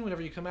scene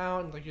whenever you come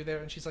out and like you're there?"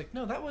 And she's like,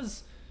 "No, that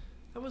was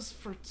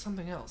for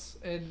something else."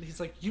 And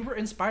he's like, "You were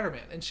in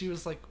Spider-Man." And she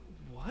was like,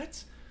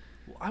 "What?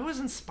 I was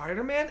in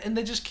Spider-Man?" And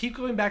they just keep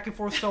going back and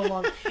forth so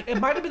long. It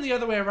might have been the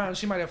other way around.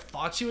 She might have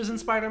thought she was in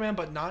Spider-Man,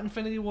 but not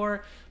Infinity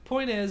War.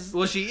 Point is...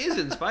 Well, she is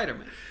in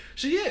Spider-Man.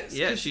 She is.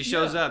 Yeah, she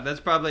shows up. That's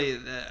probably...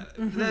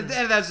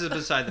 that's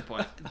beside the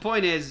point. The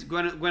point is,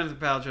 Gwyneth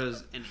Paltrow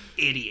is an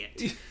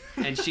idiot.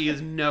 And she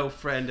is no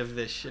friend of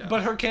this show.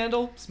 But her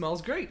candle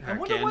smells great. I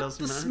wonder what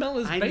the smell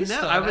is based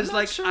on. I was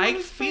like, sure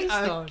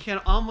I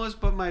can almost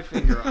put my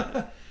finger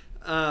on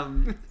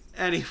it.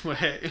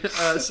 Anyway,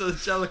 so the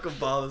Jellicle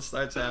Ball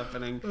starts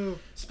happening.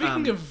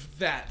 Speaking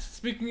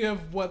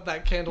of what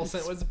that candle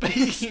scent was based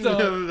on. Speaking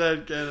of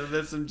that candle,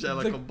 there's some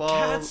Jellicle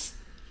Balls.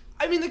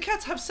 The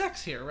cats have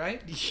sex here,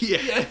 right?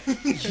 Yeah.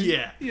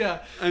 Yeah. Yeah.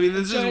 I mean,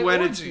 this is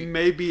when orgy. it's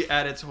maybe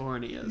at its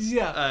horniest.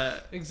 Yeah,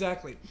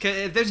 exactly.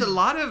 There's a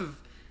lot of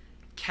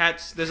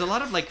cats, there's a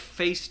lot of like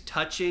face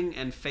touching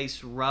and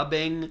face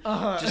rubbing,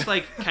 just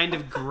like kind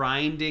of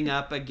grinding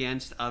up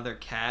against other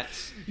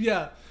cats.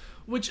 Yeah.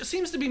 Which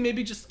seems to be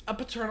maybe just a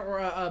paternal or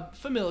a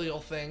familial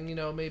thing,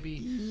 maybe.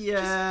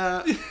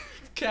 Yeah.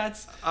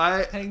 Cats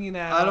hanging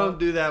out. I don't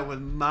do that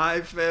with my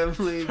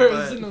family.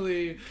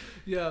 Personally,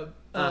 yeah.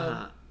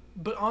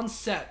 But on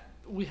set,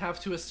 we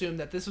have to assume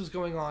that this was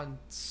going on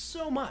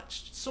so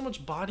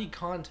much body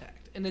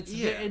contact. And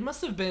it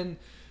must have been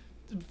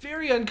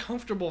very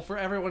uncomfortable for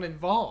everyone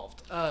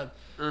involved. God.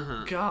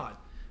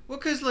 Well,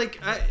 because,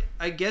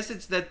 I guess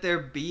it's that they're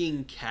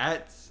being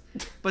cats.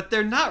 But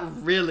they're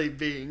not really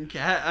being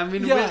cat. I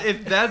mean,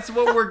 if that's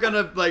what we're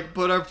gonna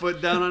put our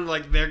foot down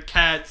on, they're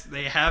cats,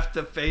 they have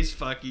to face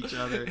fuck each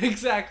other.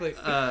 Exactly.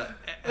 I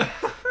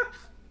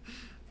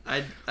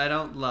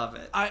don't love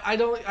it. I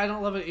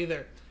don't love it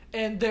either.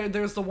 And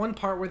there's the one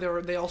part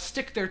where they all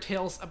stick their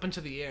tails up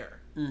into the air,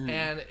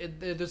 and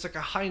there's like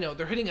a high note.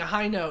 They're hitting a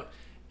high note,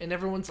 and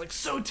everyone's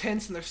so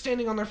tense, and they're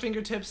standing on their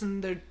fingertips,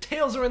 and their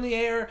tails are in the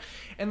air,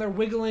 and they're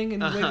wiggling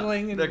and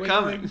wiggling and they're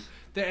wiggling. Coming.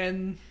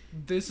 And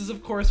this is,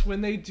 of course,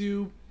 when they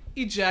do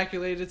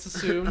ejaculate, it's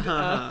assumed.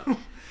 Yeah. And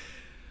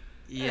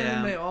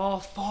then they all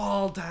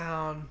fall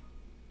down.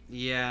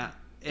 Yeah.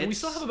 And we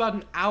still have about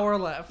an hour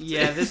left.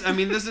 Yeah, this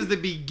is the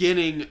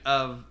beginning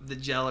of the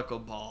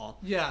Jellicle Ball.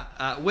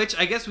 Yeah. Which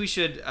I guess we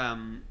should say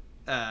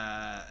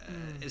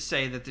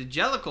that the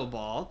Jellicle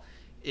Ball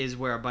is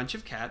where a bunch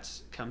of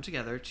cats come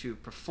together to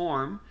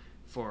perform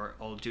for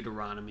Old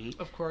Deuteronomy.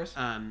 Of course.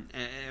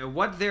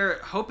 What they're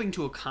hoping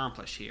to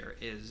accomplish here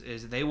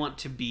is they want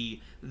to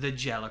be the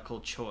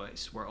Jellicle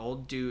choice, where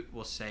Old Dude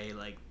will say,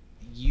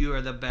 you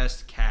are the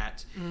best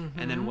cat,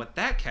 and then what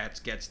that cat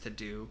gets to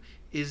do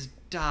is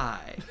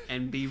die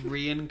and be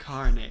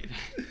reincarnated.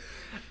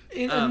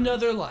 In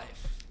another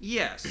life.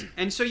 Yes.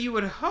 And so you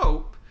would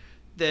hope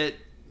that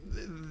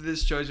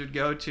this choice would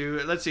go to,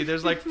 let's see,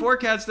 there's 4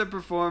 cats that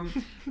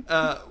perform.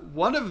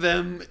 One of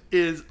them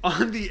is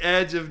on the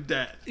edge of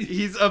death.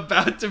 He's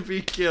about to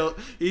be killed.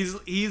 He's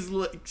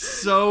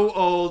so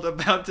old,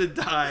 about to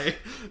die,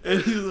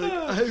 and he's like,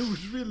 I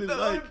would really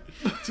like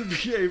to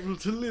be able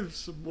to live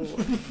some more.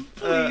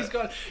 Please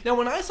God. Now,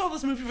 when I saw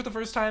this movie for the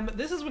first time,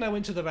 this is when I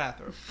went to the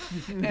bathroom,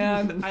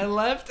 and I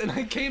left, and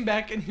I came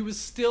back, and he was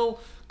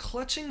still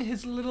clutching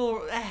his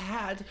little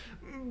hat,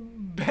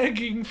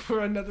 begging for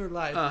another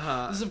life.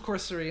 This is, of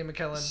course, Sir Ian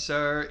McKellen.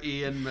 Sir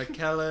Ian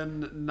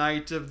McKellen,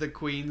 Knight of the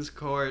Queen's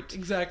Court.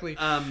 Exactly.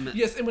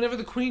 Yes, and whenever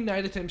the Queen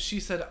knighted him, she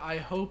said, I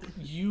hope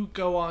you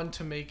go on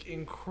to make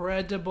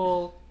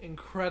incredible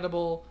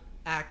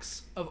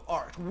acts of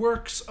art,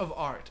 works of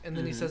art. And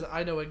then he says,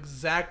 I know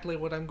exactly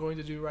what I'm going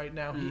to do right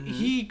now.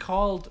 He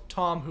called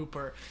Tom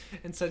Hooper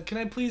and said, can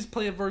I please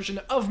play a version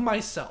of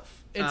myself?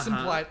 It's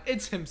implied.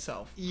 It's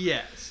himself.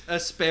 Yes.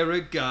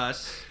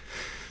 Asparagus.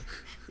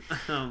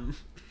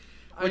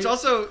 Which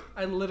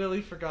I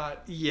literally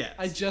forgot. Yes.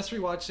 I just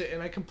rewatched it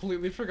and I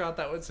completely forgot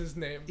that was his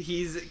name.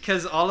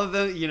 Because all of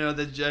them,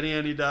 the Jenny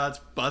Annie Dots,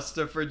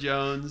 Buster for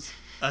Jones,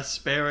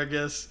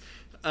 Asparagus,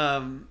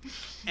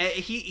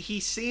 he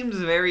seems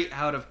very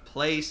out of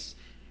place.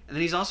 And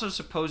then he's also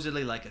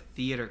supposedly a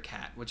theater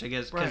cat, which I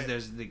guess because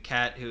there's the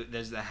cat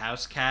there's the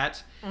house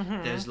cat,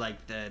 there's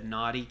the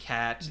naughty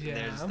cat,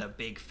 there's the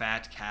big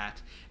fat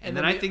cat, and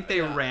then I think they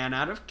ran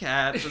out of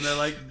cats, and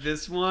they're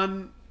this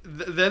one.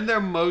 Then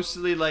they're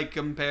mostly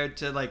compared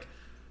to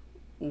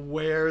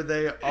where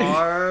they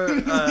are.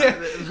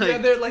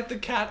 They're the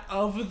cat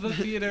of the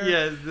theater.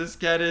 Yes, this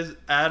cat is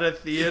at a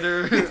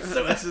theater.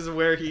 This is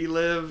where he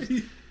lives.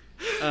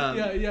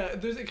 Yeah.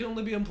 It can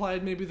only be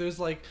implied. Maybe there's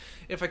like,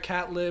 if a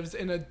cat lives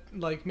in a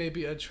like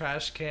maybe a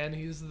trash can,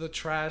 he's the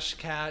trash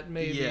cat.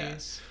 Maybe.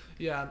 Yes.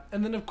 Yeah,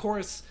 and then of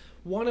course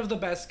one of the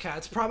best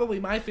cats, probably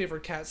my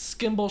favorite cat,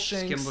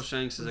 Skimbleshanks.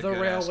 Skimbleshanks is a the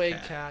good railway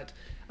cat. cat.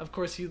 Of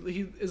course, he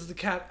is the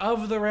cat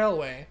of the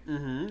railway.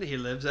 Mm-hmm. He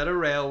lives at a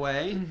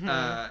railway.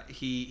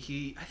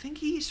 He I think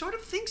he sort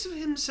of thinks of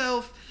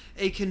himself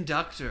a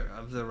conductor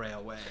of the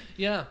railway.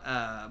 Yeah.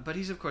 But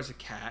he's of course a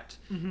cat.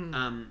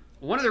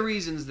 One of the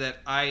reasons that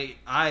I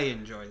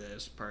enjoy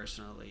this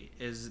personally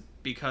is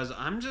because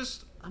I'm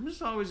just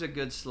always a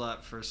good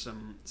slut for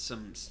some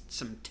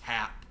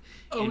tap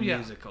in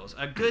musicals.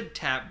 A good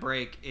tap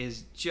break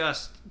is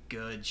just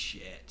good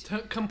shit.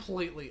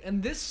 Completely.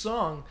 And this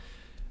song,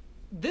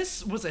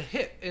 this was a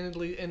hit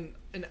in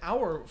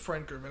our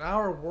friend group, in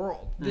our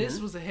world. This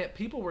was a hit.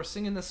 People were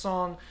singing this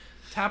song,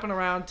 tapping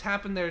around,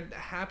 tapping their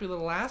happy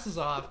little asses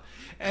off.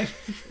 And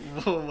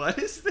Well, what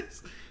is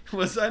this?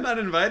 Was I not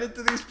invited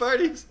to these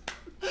parties?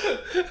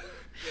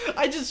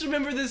 I just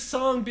remember this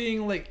song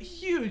being like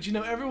huge. You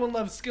know, everyone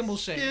loves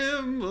Skimbleshanks.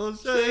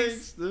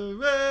 Skimbleshanks, the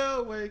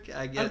railway.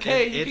 I get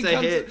Okay, it. It's a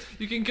hit.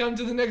 You can come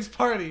to the next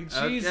party.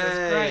 Jesus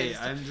Okay,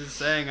 Christ. I'm just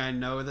saying. I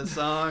know the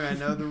song. I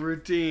know the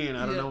routine.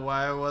 I don't know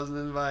why I wasn't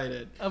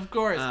invited. Of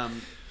course.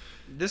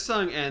 This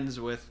song ends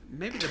with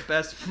maybe the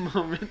best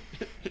moment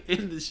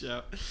in the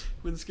show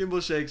when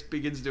Skimbleshanks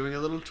begins doing a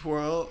little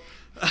twirl.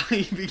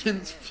 He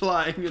begins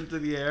flying into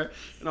the air,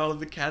 and all of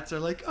the cats are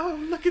like, "Oh,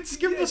 look at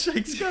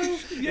Skimbleshanks go!" And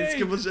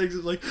Skimbleshanks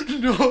is like,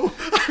 "No,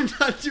 I'm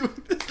not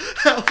doing this.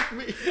 Help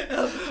me!"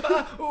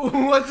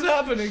 What's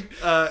happening?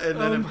 And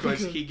then, of my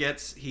course, God. he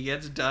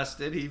gets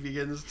dusted. He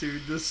begins to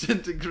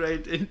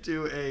disintegrate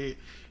into a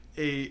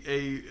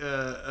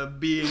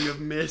being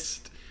of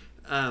mist.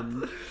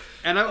 And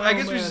I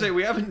guess we should say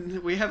we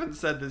haven't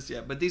said this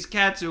yet, but these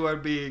cats who are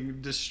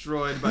being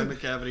destroyed by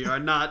Macavity are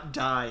not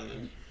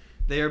dying.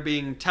 They are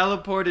being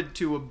teleported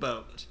to a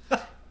boat,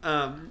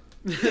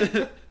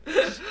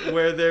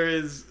 where there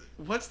is,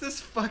 what's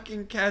this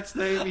fucking cat's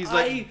name? He's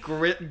like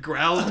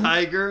Growl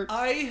Tiger.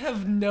 I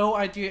have no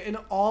idea. In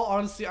all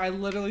honesty, I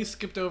literally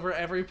skipped over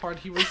every part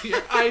he was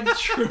here. I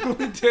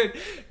truly did,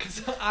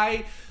 because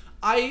I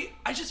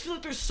just feel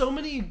like there's so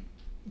many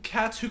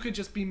cats who could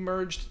just be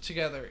merged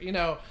together. You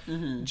know,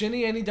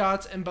 Jenny Annie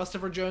Dots and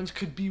Bustaver Jones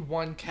could be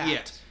one cat.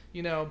 Yes.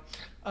 You know,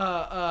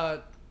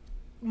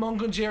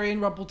 Mungo Jerry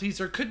and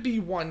Rumpelteazer could be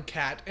one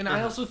cat. And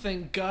I also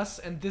think Gus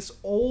and this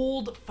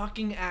old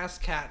fucking ass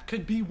cat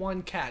could be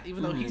one cat,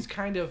 even though he's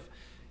kind of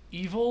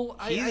evil.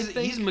 I think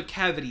he's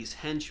Macavity's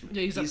henchman.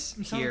 Yeah, he's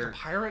like a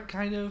pirate,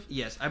 kind of.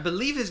 Yes, I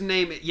believe his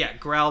name. Yeah,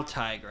 Growl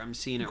Tiger. I'm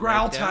seeing it.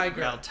 Growl right there. Tiger.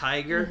 Growl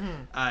Tiger.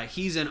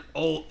 He's an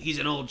old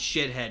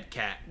shithead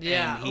cat.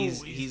 Yeah, and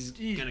he's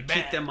gonna bad.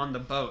 keep them on the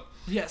boat.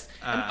 Yes,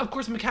 and of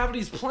course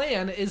Macavity's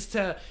plan is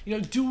to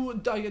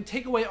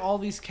take away all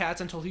these cats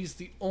until he's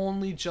the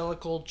only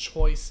Jellicle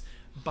choice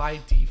by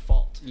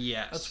default.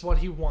 Yes, that's what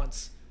he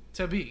wants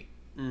to be,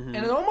 and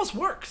it almost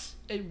works.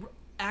 It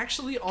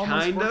actually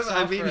almost kind works of.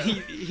 out I mean, for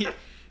him. he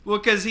well,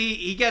 because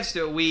he gets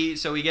to it. We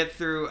get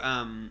through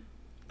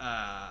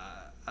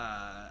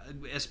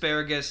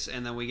Asparagus,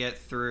 and then we get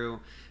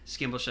through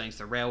Skimbleshanks,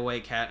 the railway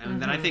cat, and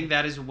then I think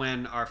that is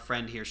when our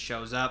friend here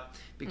shows up,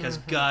 because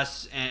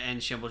Gus and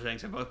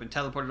Skimbleshanks have both been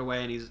teleported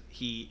away, and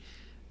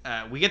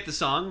we get the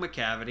song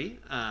Macavity,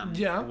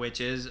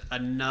 which is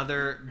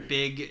another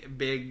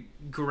big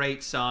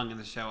great song in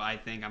the show. I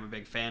think I'm a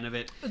big fan of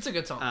it. It's a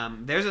good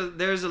song.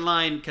 There's a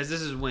line, because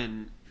this is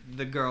when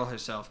the girl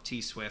herself,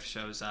 T Swift,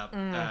 shows up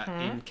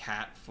in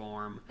cat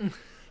form.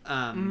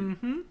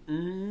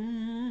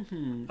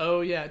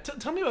 Oh yeah,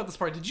 tell me about this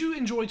part. Did you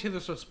enjoy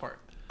Taylor Swift's part?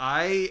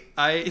 I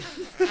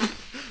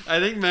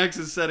think Max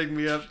is setting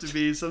me up to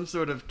be some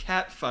sort of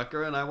cat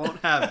fucker, and I won't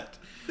have it.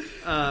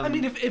 I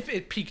mean, if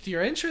it piqued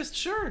your interest,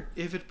 sure.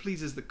 If it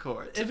pleases the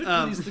court. If it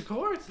pleases the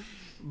court.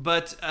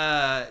 But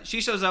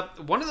she shows up.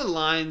 One of the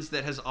lines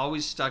that has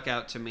always stuck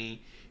out to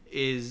me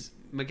is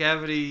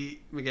Macavity.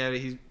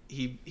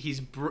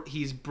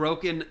 He's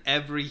broken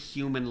every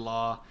human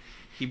law.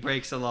 He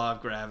breaks the law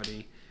of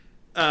gravity.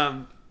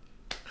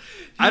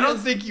 I don't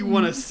think you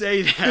want to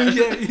say that.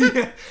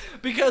 yeah.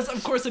 Because,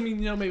 of course, I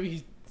mean, maybe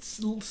he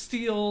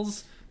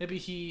steals, maybe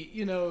he,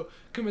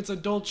 commits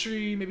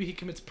adultery, maybe he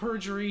commits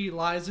perjury,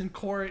 lies in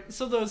court.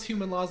 So those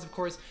human laws, of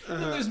course.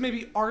 Then there's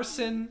maybe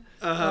arson,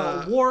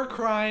 war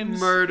crimes.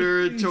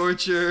 Murder,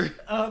 torture.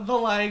 The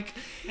like.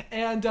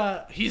 And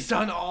he's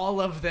done all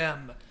of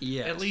them.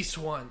 Yes. At least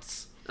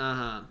once.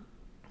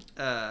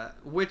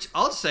 Which,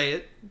 I'll say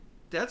it,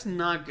 that's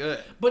not good.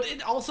 But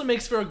it also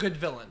makes for a good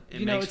villain.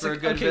 Makes it's for like,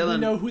 a good okay,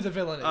 villain. we know who the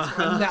villain is.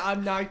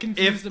 I'm not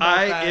confused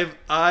about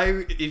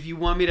that. If you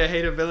want me to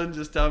hate a villain,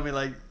 just tell me,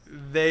 like,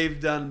 they've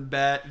done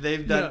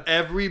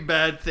every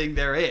bad thing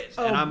there is.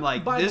 And I'm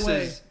like, this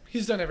is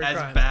he's done every as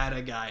crime. bad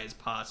a guy as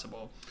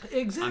possible.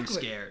 Exactly. I'm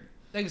scared.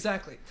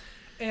 Exactly.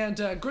 And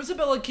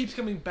Grisabella keeps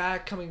coming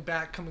back,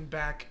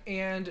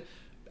 and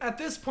at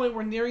this point,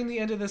 we're nearing the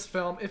end of this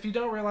film. If you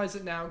don't realize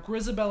it now,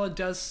 Grizabella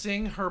does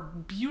sing her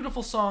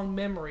beautiful song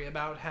Memory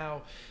about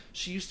how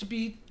she used to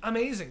be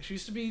amazing. She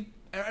used to be...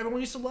 Everyone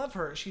used to love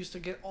her. She used to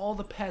get all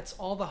the pets,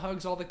 all the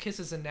hugs, all the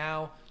kisses, and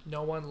now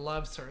no one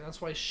loves her. That's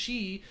why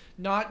she,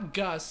 not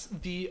Gus,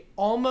 the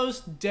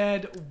almost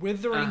dead,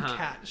 withering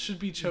cat, should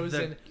be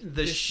chosen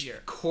this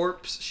year.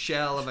 Corpse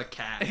shell of a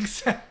cat.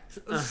 Exactly.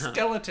 A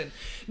skeleton.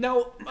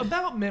 Now,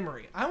 about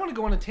Memory, I want to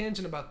go on a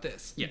tangent about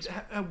this. Yes.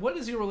 What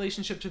is your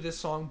relationship to this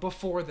song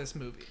before this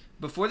movie?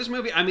 Before this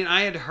movie, I mean,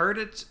 I had heard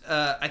it.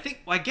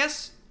 I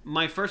guess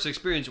my first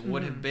experience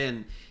would have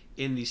been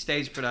in the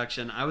stage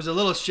production. I was a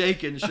little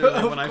shaken,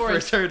 surely, when I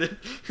first heard it.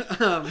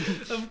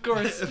 Of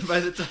course. By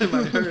the time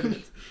I heard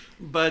it.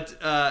 But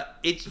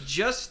it's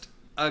just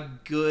a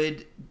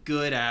good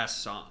ass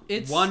song.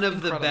 It's one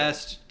of the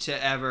best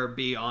to ever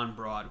be on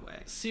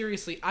Broadway.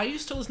 Seriously, I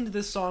used to listen to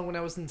this song when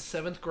I was in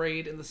 7th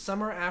grade, in the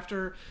summer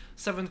after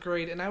 7th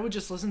grade, and I would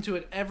just listen to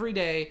it every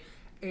day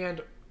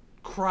and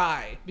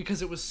cry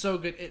because it was so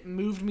good. It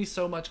moved me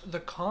so much. The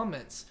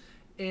comments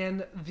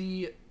in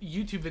the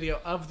YouTube video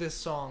of this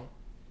song,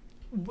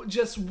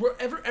 just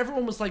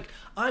everyone was like,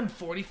 I'm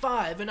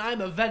 45 and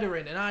I'm a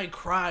veteran and I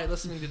cry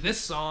listening to this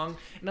song,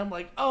 and I'm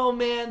like, oh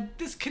man,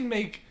 this can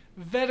make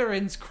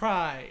veterans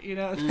cry, you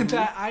know.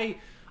 That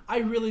I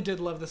really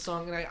did love this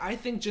song, and I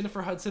think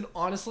Jennifer Hudson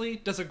honestly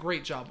does a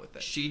great job with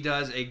it. She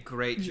does a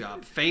great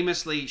job.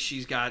 Famously,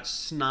 she's got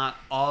snot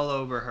all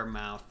over her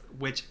mouth,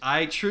 which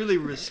I truly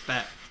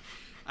respect.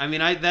 I mean,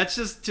 that's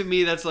just, to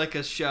me, that's like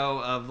a show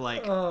of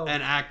like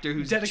an actor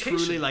who's dedication.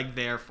 Truly like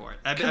there for it.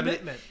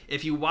 Commitment. I mean,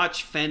 if you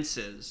watch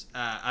Fences,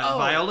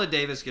 Viola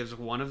Davis gives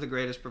one of the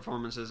greatest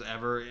performances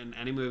ever in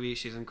any movie.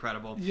 She's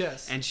incredible.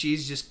 Yes. And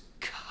she's just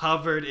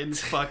covered in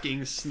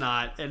fucking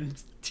snot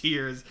and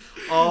tears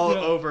all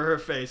over her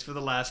face for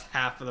the last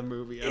half of the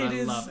movie, and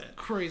I love it.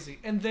 Crazy.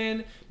 And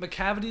then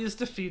McCavity is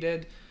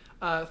defeated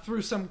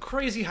through some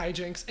crazy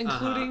hijinks,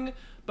 including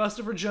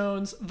Buster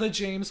Jones, the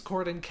James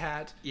Corden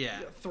cat,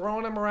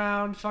 throwing him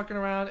around, fucking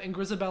around, and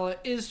Grizabella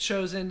is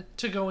chosen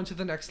to go into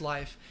the next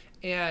life.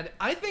 And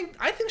I think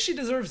she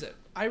deserves it.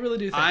 I really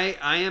do think.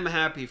 I am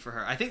happy for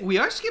her. I think we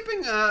are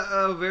skipping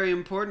a very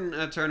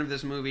important turn of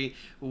this movie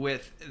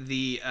with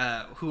the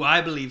who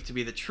I believe to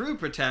be the true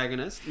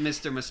protagonist,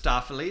 Mr.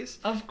 Mistopheles.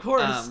 Of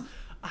course.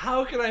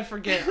 How could I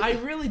forget? I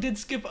really did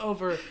skip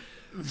over.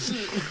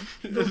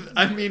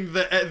 I mean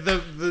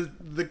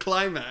the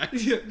climax.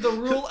 The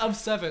rule of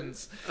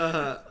sevens.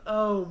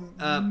 Oh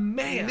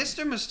man.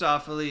 Mr.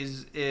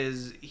 Mistopheles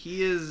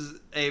is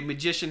a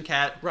magician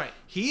cat. Right.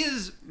 He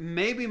is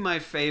maybe my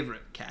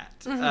favorite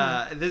cat.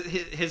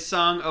 His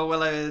song, "Oh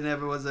well, I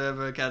never was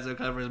ever a cat so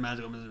clever as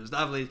magical Mr.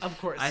 Mistopheles." Of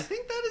course. I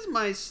think that is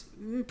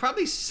my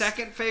probably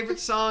second favorite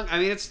song. I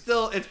mean, it's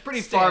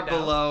pretty far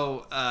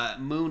below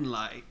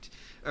Moonlight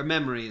or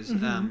Memories.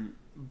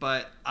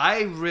 But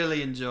I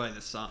really enjoy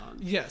the song.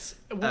 Yes.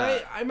 When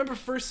I remember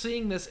first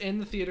seeing this in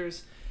the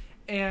theaters,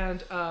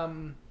 and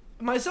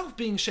myself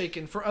being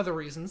shaken for other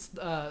reasons.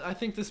 I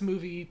think this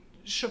movie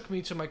shook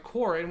me to my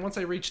core, and once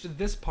I reached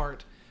this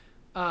part,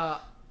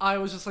 I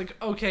was just like,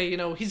 okay, you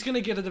know, he's going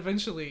to get it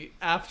eventually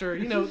after,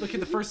 you know, look at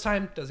the first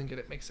time, doesn't get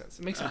it, makes sense.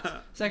 It makes sense.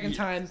 Second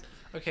time,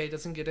 okay,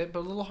 doesn't get it, but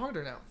a little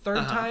harder now.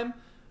 Third time,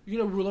 you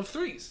know, rule of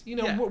threes. You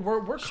know,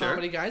 we're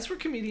comedy guys. We're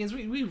comedians.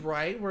 We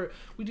write.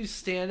 We do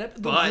stand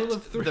up. But rule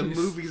of threes. The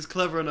movie's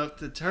clever enough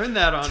to turn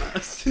that on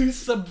us, to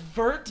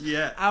subvert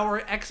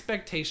our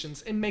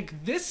expectations and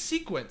make this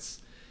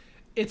sequence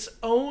its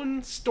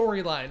own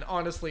storyline.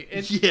 Honestly,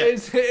 it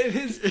is.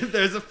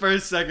 There's a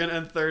first, second,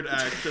 and third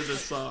act to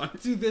this song.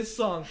 To this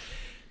song,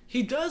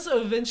 he does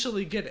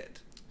eventually get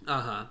it.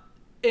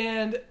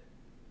 And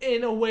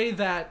in a way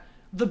that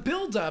the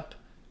build-up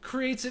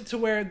creates it to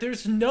where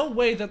there's no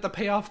way that the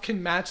payoff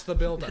can match the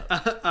build-up.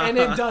 And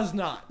it does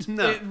not.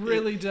 No, it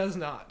really does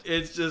not.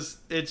 It's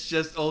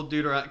just old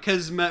Deuteronomy,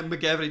 because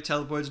McCavity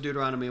teleports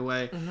Deuteronomy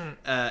away,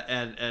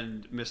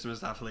 and Mr.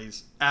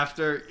 Mistopheles,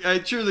 after,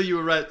 truly you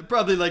were right,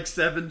 probably like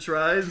 7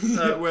 tries,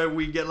 where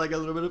we get like a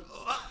little bit of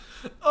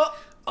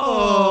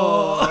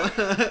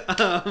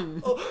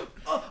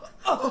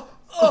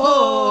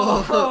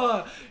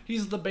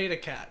he's the beta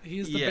cat.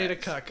 He's the beta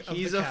cuck of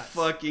he's the cats. A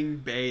fucking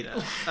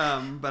beta.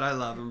 But I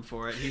love him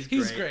for it.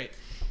 He's great.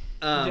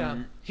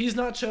 He's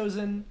not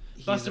chosen.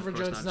 Buster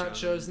Jones is not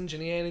chosen.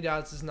 Jenny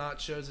Annie-Dowds is not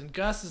chosen.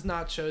 Gus is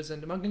not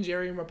chosen. Monk and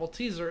Jerry and Rebel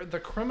Teaser, the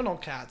criminal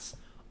cats,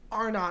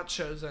 are not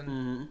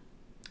chosen.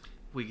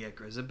 We get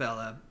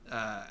Grizabella,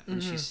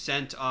 and she's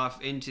sent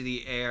off into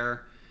the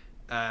air.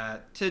 I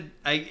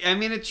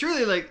mean, it's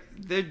truly like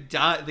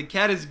the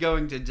cat is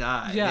going to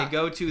die. They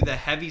go to the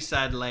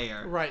Heaviside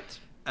layer, right?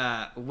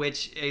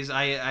 which is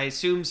I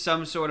assume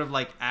some sort of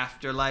like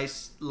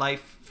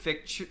life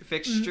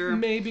fixture.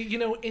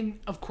 Maybe,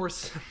 of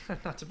course,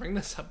 not to bring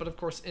this up, but of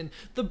course in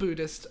the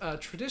Buddhist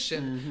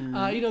tradition,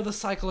 the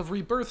cycle of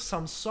rebirth,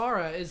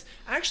 samsara, is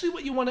actually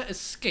what you want to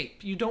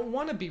escape. You don't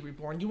want to be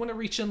reborn. You want to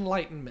reach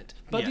enlightenment.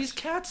 But these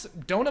cats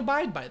don't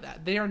abide by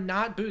that. They are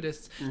not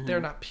Buddhists.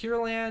 They're not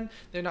Pure Land.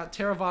 They're not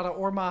Theravada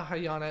or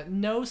Mahayana.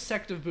 No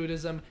sect of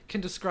Buddhism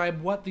can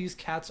describe what these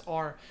cats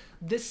are.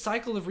 This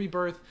cycle of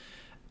rebirth,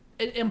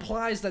 it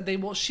implies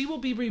that she will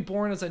be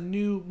reborn as a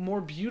new,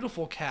 more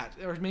beautiful cat,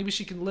 or maybe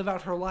she can live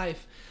out her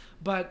life.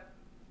 But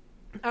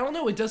I don't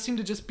know, it does seem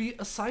to just be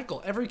a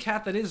cycle. Every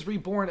cat that is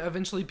reborn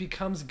eventually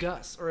becomes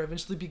Gus, or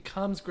eventually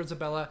becomes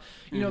Grisabella.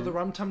 The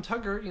Rum Tum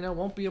Tugger,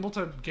 won't be able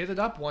to get it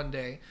up one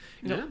day.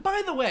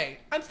 By the way,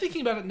 I'm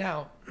thinking about it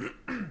now.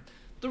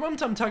 The Rum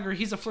Tum Tugger,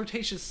 he's a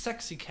flirtatious,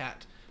 sexy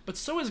cat, but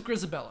so is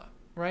Grisabella,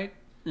 right?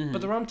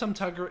 But the Rum Tum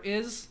Tugger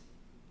is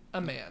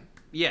a man.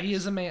 Yes. He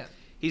is a man.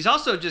 He's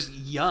also just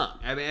young.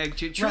 I mean,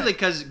 truly,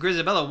 because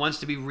Grisabella wants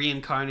to be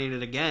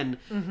reincarnated again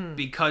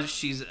because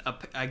she's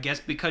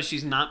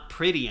not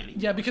pretty anymore.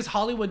 Yeah, because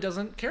Hollywood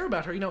doesn't care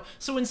about her.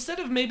 So instead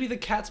of maybe the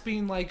cats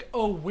being like,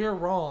 "Oh, we're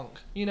wrong,"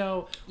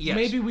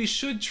 maybe we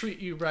should treat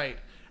you right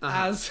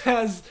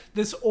as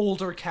this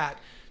older cat.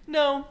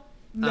 No,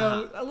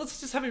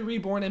 let's just have you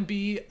reborn and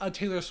be a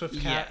Taylor Swift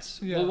cat. Yes.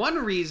 Yeah. Well, one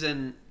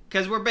reason.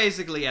 Because we're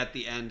basically at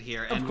the end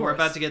here, and we're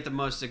about to get the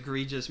most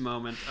egregious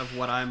moment of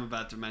what I'm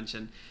about to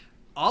mention.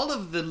 All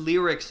of the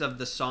lyrics of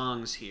the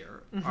songs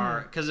here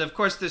are... Because, of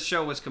course, this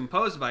show was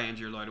composed by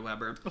Andrew Lloyd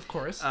Webber. Of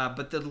course.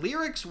 But the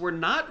lyrics were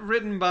not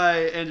written by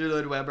Andrew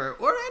Lloyd Webber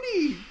or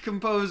any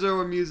composer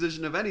or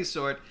musician of any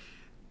sort.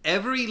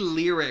 Every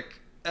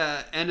lyric,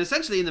 and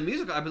essentially in the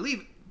musical, I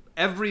believe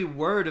every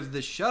word of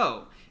the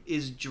show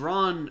is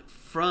drawn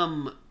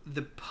from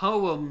the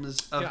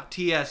poems of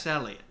T.S.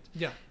 Eliot.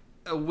 Yeah.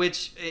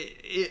 Which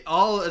it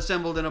all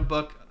assembled in a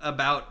book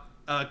about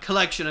a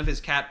collection of his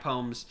cat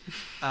poems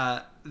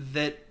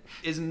that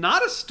is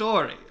not a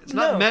story. It's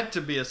not meant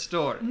to be a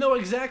story. No,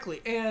 exactly.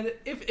 And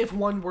if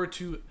one were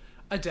to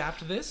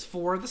adapt this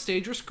for the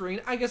stage or screen,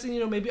 I guess,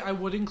 maybe I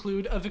would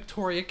include a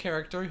Victoria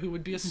character who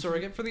would be a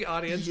surrogate for the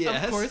audience.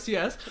 Yes. Of course,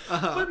 yes.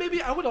 But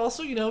maybe I would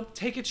also,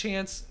 take a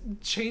chance,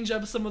 change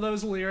up some of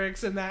those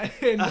lyrics and that.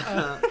 And,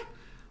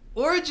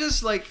 or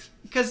just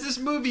because this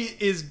movie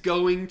is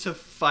going to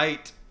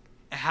fight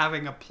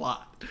having a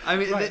plot. I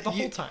mean, the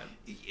whole time.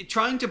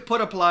 Trying to put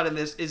a plot in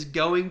this is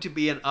going to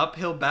be an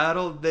uphill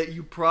battle that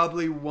you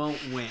probably won't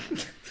win.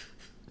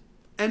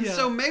 And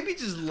so maybe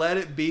just let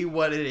it be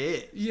what it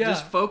is. Yeah.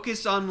 Just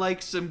focus on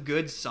some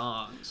good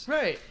songs.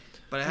 Right.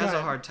 But it has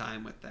a hard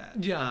time with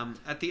that. Yeah.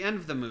 At the end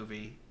of the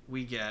movie,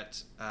 we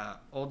get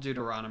old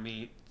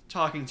Deuteronomy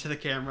talking to the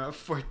camera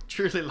for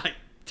truly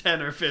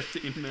 10 or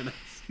 15 minutes.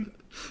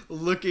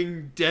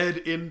 Looking dead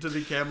into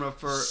the camera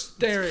for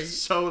staring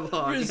so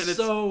long.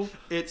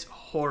 It's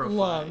horrifying.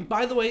 Long.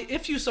 By the way,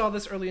 if you saw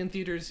this early in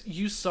theaters,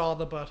 you saw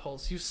the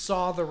buttholes, you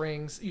saw the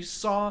rings, you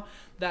saw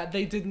that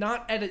they did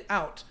not edit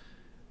out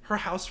her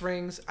house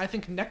rings. I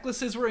think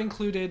necklaces were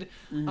included,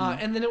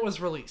 and then it was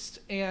released.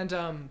 And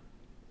and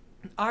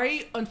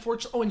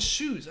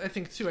shoes, I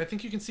think too. I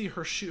think you can see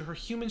her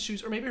human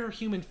shoes, or maybe her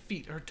human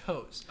feet, her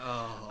toes.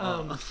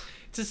 Oh.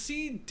 To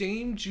see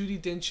Dame Judi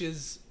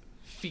Dench's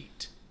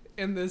feet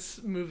in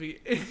this movie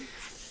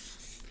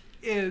is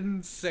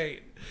insane.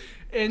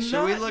 And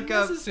should we look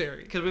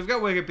necessary. Because we've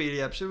got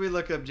Wikipedia up. Should we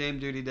look up Dame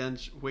Judi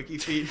Dench wiki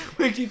feet?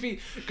 Wiki feet.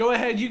 Go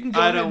ahead. You can go.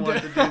 I don't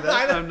want to do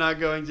that. I'm not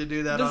going to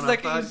do that on our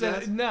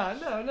podcast.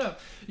 No.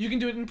 You can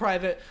do it in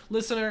private.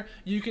 Listener,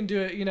 you can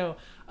do it.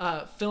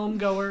 Film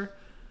goer.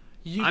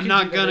 I'm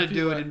not going to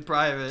do it in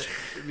private.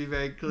 To be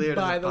very clear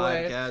to the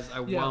podcast, I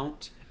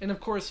won't. And of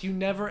course, you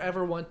never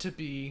ever want to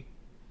be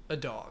a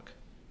dog.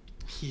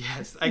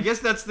 Yes, I guess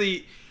that's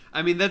the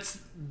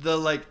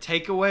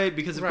takeaway,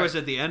 because of course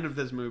at the end of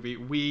this movie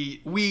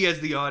we as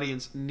the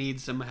audience need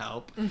some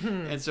help,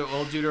 and so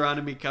old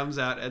Deuteronomy comes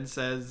out and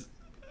says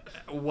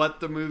what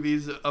the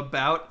movie's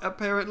about,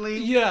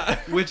 apparently,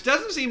 which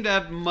doesn't seem to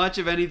have much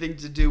of anything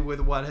to do with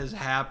what has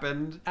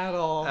happened at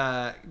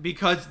all,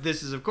 because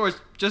this is of course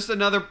just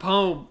another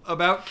poem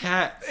about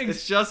cats.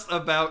 It's just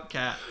about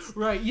cats,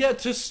 right? Yeah,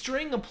 to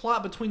string a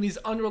plot between these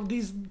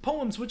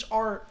poems, which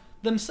are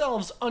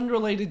themselves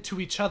unrelated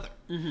to each other.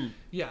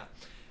 Yeah.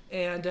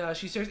 And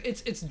she says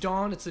it's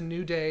dawn, it's a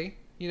new day,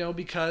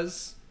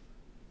 because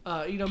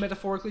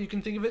metaphorically you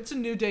can think of it, it's a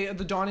new day,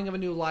 the dawning of a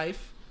new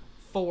life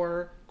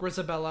for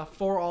Grisabella,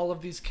 for all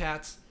of these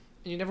cats,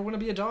 and you never want to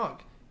be a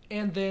dog.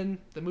 And then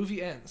the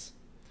movie ends,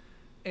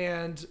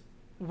 and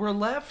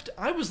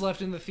I was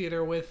left in the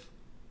theater with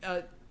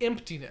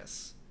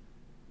emptiness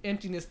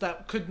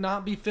that could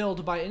not be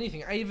filled by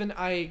anything.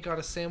 I got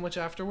a sandwich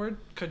afterward,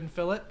 couldn't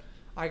fill it.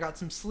 I got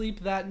some sleep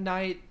that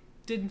night.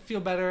 Didn't feel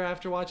better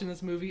after watching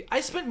this movie.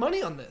 I spent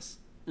money on this.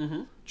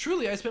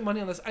 Truly, I spent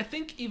money on this. I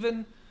think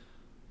even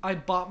I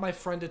bought my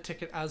friend a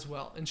ticket as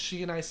well, and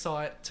she and I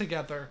saw it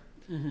together.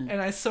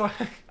 And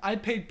I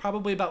paid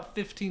probably about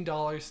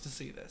 $15 to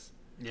see this.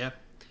 Yeah.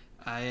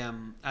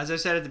 As I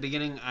said at the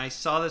beginning, I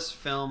saw this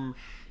film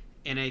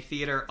in a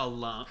theater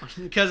alone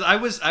because I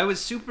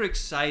was super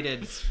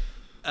excited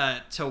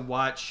to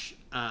watch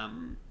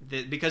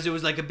because it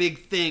was like a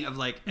big thing of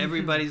like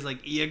everybody's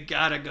like, you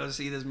gotta go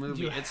see this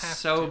movie. It's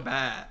so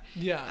bad.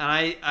 Yeah.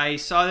 And I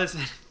saw this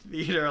in a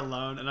theater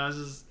alone, and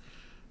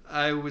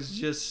I was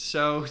just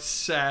so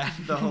sad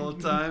the whole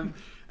time.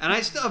 And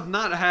I still have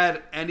not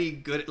had any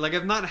good, like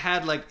I've not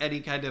had like any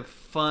kind of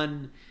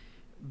fun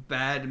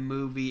bad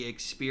movie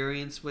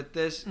experience with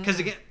this, because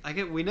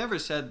again we never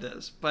said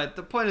this, but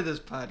the point of this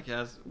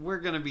podcast, we're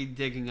gonna be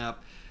digging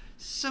up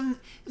some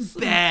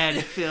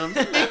bad films,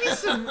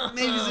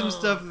 maybe some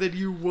stuff that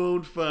you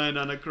won't find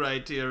on a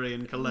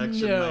Criterion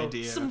Collection, my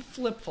dear. Some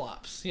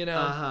flip-flops,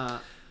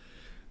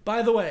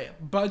 By the way,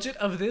 budget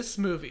of this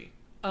movie,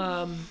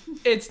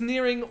 it's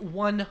nearing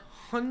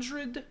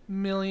 $100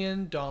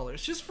 million.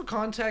 Just for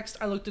context,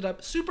 I looked it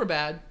up.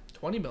 Superbad,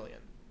 $20 million.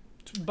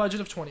 Budget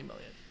of $20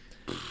 million.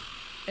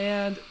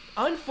 And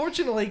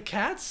unfortunately,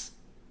 Cats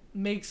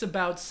makes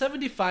about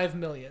 $75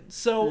 million.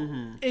 So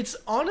it's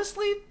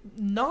honestly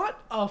not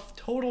a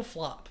total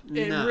flop.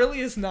 It really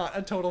is not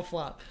a total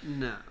flop.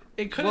 No.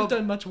 It could have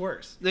done much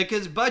worse.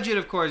 Because budget,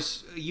 of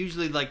course,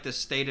 usually like the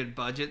stated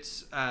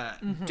budgets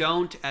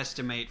don't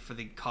estimate for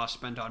the cost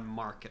spent on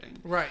marketing.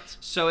 Right.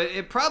 So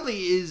it probably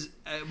is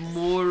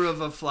more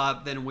of a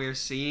flop than we're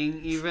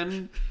seeing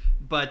even.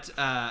 But,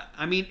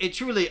 I mean, it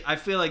truly, I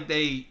feel like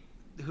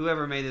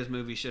whoever made this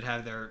movie should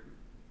have their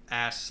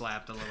ass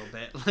slapped a little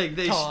bit. Like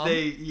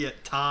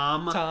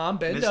Tom,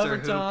 bend Mr. over,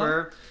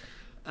 Hooper.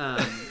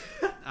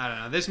 I don't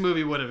know. This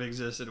movie would have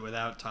existed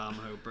without Tom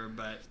Hooper,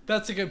 but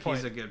that's a good point.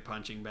 He's a good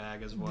punching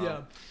bag as well.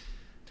 Yeah.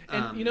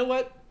 And you know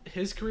what?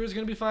 His career is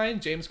going to be fine.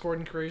 James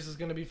Corden careers is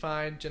going to be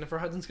fine. Jennifer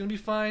Hudson's going to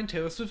be fine.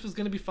 Taylor Swift is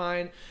going to be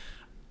fine.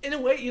 In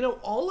a way,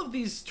 all of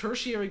these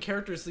tertiary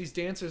characters, these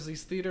dancers,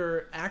 these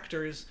theater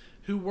actors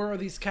who were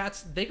these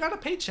cats, they got a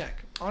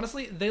paycheck.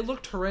 Honestly, they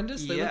looked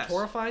horrendous. They looked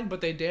horrifying, but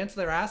they danced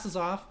their asses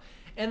off,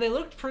 and they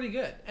looked pretty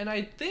good. And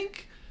I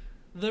think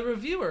the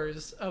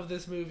reviewers of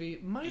this movie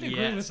might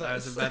agree with us. I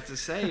was about to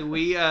say,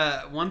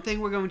 one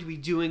thing we're going to be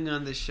doing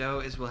on this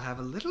show is we'll have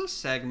a little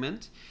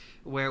segment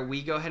where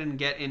we go ahead and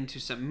get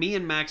into me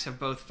and Max have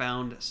both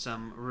found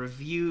some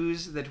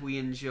reviews that we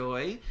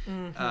enjoy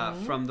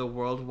from the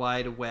World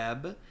Wide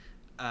Web.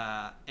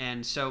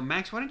 And so,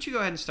 Max, why don't you go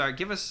ahead and start?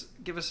 Give us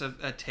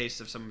a taste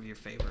of some of your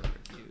favorite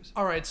reviews.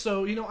 All right,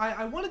 so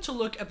I wanted to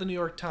look at the New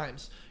York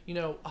Times,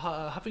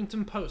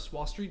 Huffington Post,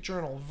 Wall Street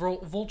Journal,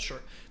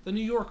 Vulture, the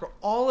New Yorker,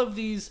 all of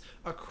these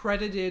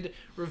accredited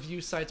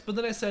review sites. But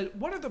then I said,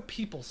 what are the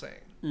people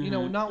saying?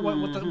 Not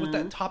what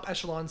that top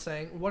echelon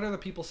saying. What are the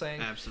people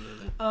saying?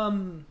 Absolutely.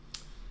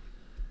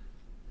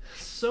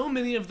 So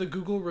many of the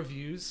Google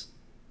reviews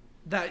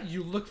that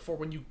you look for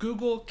when you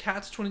Google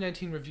Cats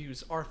 2019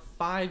 reviews are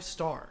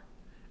 5-star.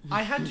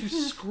 I had to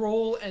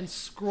scroll and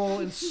scroll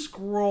and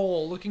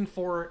scroll looking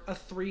for a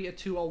 3, a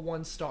 2, a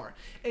 1-star.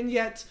 And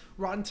yet,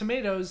 Rotten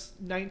Tomatoes,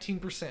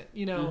 19%.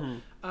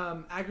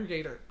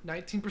 Aggregator,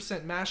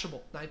 19%. Mashable,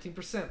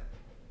 19%.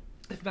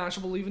 If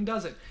Mashable even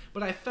does it.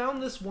 But I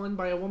found this one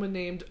by a woman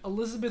named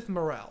Elizabeth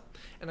Morell.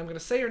 And I'm going to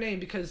say her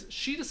name because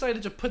she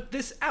decided to put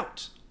this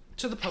out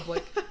to the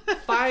public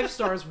 5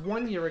 stars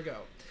 1 year ago.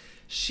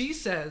 She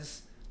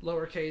says,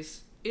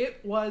 lowercase,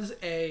 it was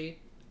a,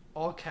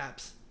 all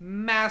caps,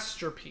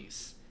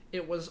 masterpiece.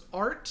 It was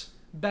art,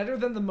 better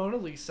than the Mona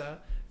Lisa.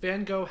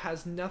 Van Gogh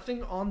has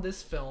nothing on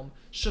this film.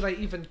 Should I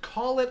even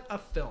call it a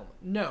film?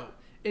 No.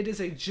 It is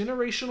a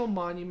generational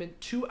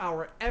monument to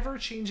our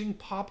ever-changing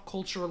pop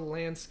culture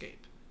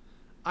landscape.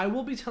 I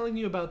will be telling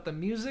you about the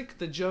music,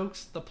 the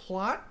jokes, the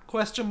plot,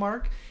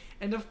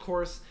 and of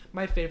course,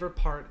 my favorite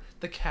part,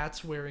 the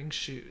cats wearing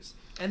shoes.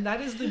 And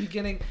that is the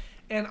beginning.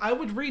 And I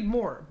would read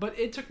more, but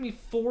it took me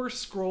 4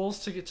 scrolls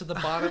to get to the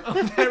bottom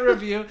of that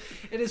review.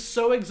 It is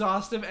so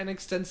exhaustive and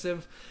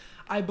extensive.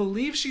 I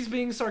believe she's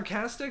being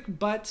sarcastic,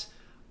 but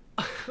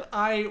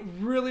I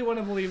really want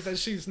to believe that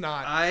she's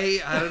not.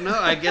 I don't know.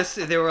 I guess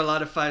there were a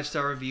lot of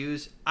 5-star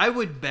reviews. I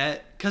would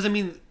bet, because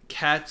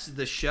Cats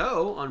the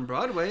show on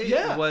Broadway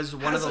was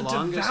one of the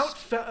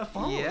longest. Devout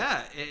following.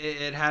 Yeah,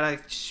 it had a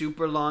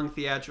super long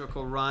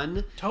theatrical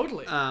run.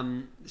 Totally.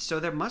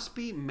 So there must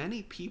be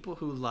many people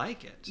who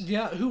like it.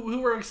 Yeah, who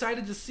were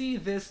excited to see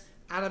this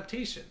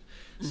adaptation.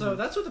 So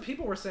that's what the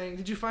people were saying.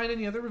 Did you find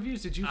any other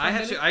reviews? Did you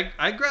find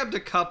I grabbed a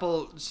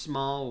couple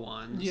small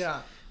ones.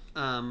 Yeah.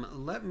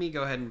 Let me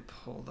go ahead and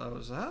pull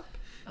those up.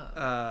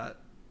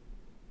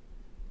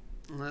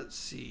 Let's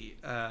see.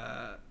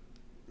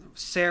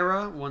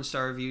 Sarah,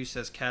 1-star review,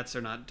 says cats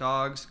are not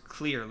dogs,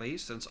 clearly,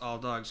 since all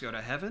dogs go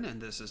to heaven,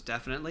 and this is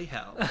definitely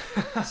hell.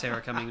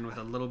 Sarah coming in with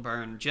a little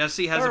burn.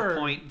 Jesse has a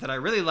point that I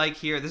really like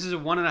here. This is a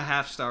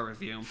 1.5-star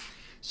review.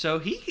 So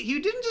he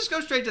didn't just go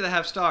straight to the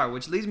half-star,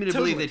 which leads me to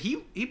believe that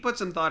he put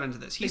some thought into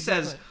this. He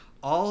says,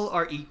 all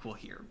are equal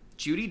here.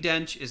 Judi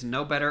Dench is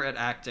no better at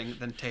acting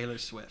than Taylor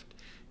Swift.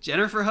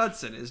 Jennifer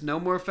Hudson is no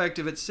more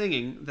effective at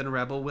singing than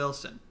Rebel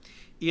Wilson.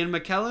 Ian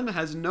McKellen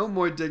has no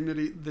more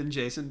dignity than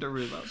Jason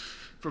Derulo.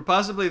 For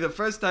possibly the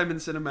first time in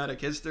cinematic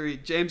history,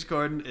 James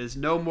Corden is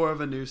no more of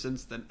a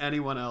nuisance than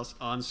anyone else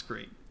on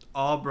screen.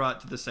 All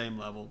brought to the same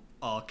level,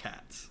 all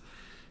cats.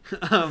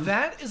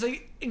 That is an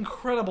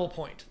incredible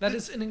point. That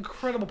is an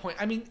incredible point.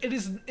 I mean, it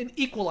is an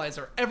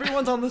equalizer.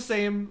 Everyone's on the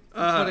same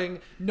footing.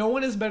 No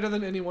one is better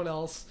than anyone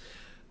else.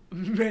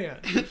 Man.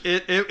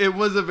 It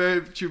was a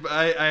very true...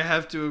 I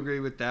have to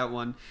agree with that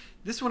one.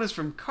 This one is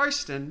from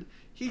Karsten.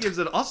 He gives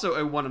it also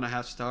a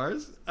 1.5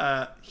 stars.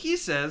 He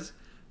says,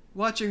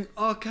 watching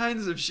all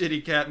kinds of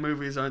shitty cat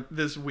movies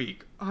this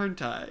week,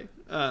 aren't I?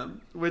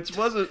 Which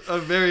wasn't a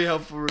very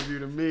helpful review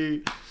to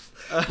me.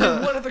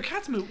 What other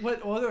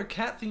what other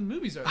cat themed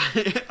movies are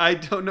there? I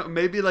don't know.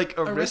 Maybe like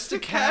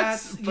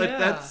Aristocats, but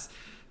yeah.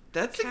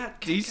 that's a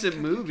decent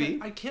movie.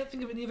 I can't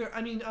think of any other.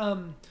 I mean,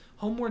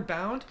 Homeward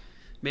Bound.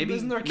 Maybe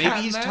Isn't there a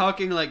cat he's in that?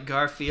 talking like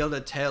Garfield,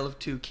 A Tale of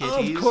Two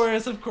Kitties.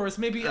 Of course.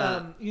 Maybe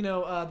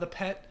the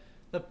pet,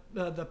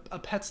 a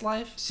Pet's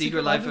Life.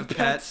 Secret Life of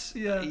Pets.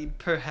 Yeah.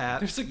 Perhaps.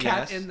 There's a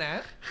cat in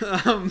that.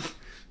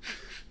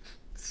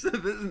 So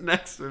this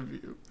next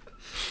review.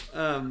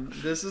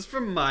 This is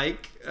from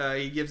Mike.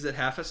 He gives it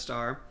 0.5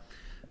 star.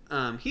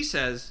 He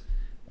says,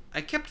 I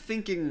kept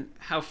thinking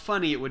how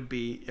funny it would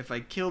be if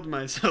I killed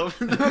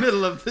myself in the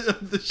middle of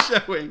the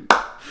showing.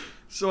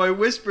 So I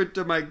whispered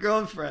to my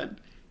girlfriend,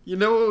 you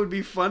know what would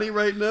be funny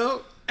right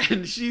now?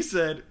 And she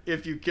said,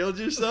 if you killed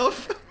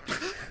yourself.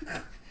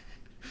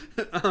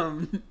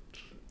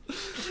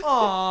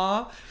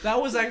 Aww, that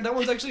one's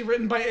actually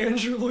written by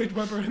Andrew Lloyd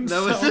Webber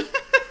himself.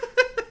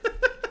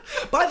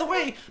 By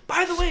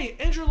the way,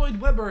 Andrew Lloyd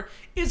Webber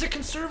is a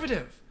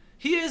conservative.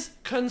 He is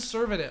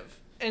conservative,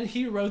 and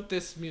he wrote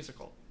this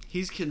musical.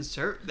 He's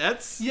conservative.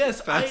 That's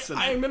yes.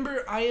 fascinating. I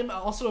remember. I am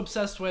also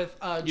obsessed with.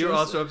 You're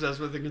also obsessed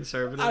with the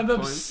conservative. I'm point.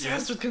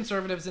 obsessed with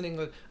conservatives in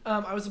England.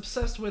 I was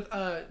obsessed with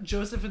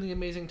Joseph and the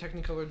Amazing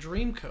Technicolor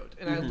Dreamcoat,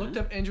 and I looked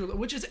up Andrew,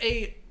 which is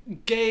a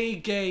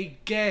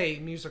gay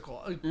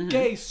musical.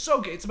 Gay,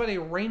 so gay. It's about a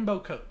rainbow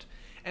coat,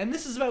 and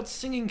this is about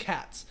singing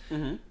cats.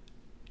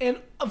 And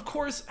of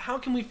course, how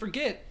can we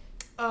forget?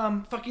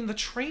 Fucking the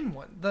train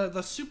one,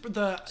 the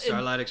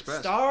Starlight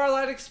Express.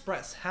 Starlight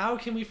Express. How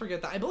can we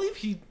forget that? I believe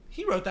he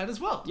wrote that as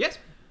well. Yes.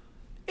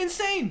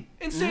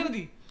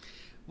 Insanity.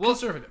 Well,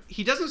 conservative.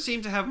 He doesn't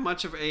seem to have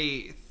much of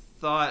a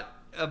thought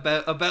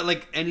about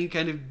like any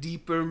kind of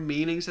deeper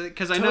meanings,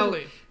 because I know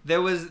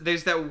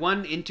there's that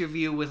one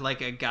interview with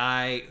like a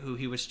guy who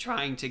he was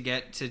trying to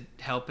get to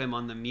help him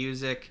on the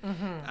music,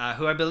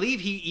 who I believe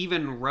he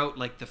even wrote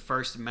like the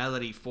first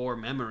melody for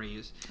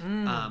Memories,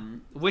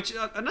 which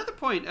another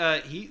point,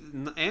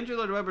 Andrew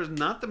Lloyd Webber is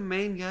not the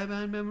main guy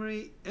behind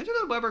Memory. Andrew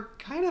Lloyd Webber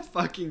kind of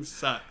fucking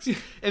sucks.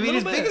 I mean,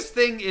 his biggest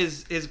thing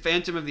is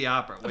Phantom of the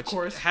Opera, which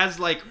has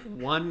like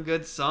one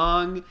good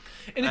song.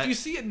 And if you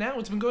see it now,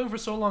 it's been going for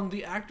so long,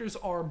 the actors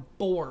are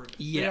bored.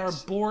 Yes. They are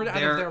bored out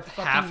of their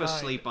fucking half mind.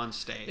 asleep on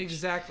stage.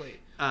 Exactly.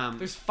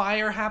 There's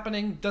fire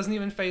happening, doesn't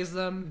even faze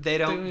them. They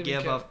don't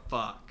give a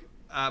fuck.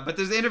 But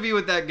there's the interview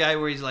with that guy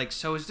where he's like,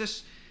 so is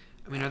this,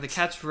 I mean, are the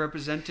cats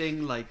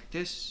representing like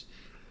this?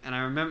 And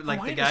I remember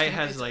like the guy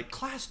has like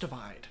class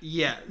divide.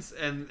 Yes.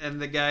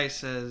 And the guy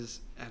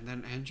says, and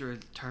then Andrew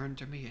turned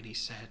to me and he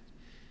said,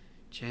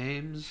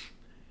 James,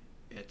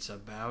 it's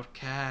about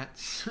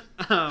cats.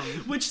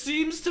 Which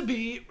seems to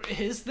be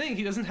his thing.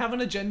 He doesn't have an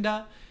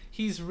agenda.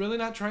 He's really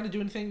not trying to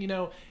do anything. You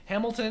know,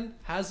 Hamilton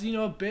has,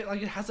 a bit,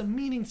 like, it has a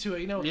meaning to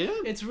it.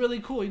 It's really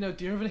cool.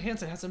 Dear Evan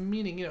Hansen has a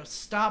meaning.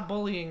 Stop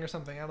bullying or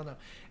something. I don't know.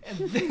 And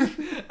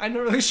then, I'm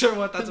not really sure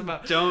what that's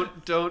about.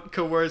 Don't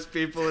coerce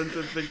people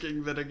into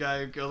thinking that a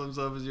guy who killed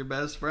himself is your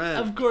best friend.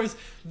 Of course,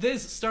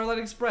 this Starlight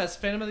Express,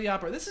 Phantom of the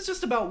Opera, this is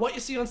just about what you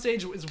see on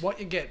stage is what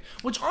you get.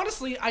 Which,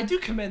 honestly, I do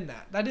commend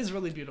that. That is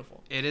really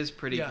beautiful. It is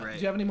pretty great.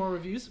 Do you have any more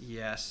reviews?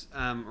 Yes.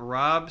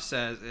 Rob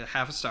says,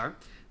 0.5 star.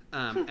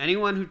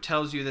 Anyone who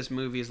tells you this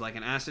movie is like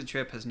an acid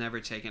trip has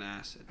never taken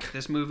acid.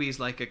 This movie is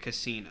like a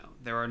casino.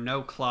 There are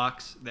no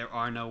clocks. There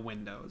are no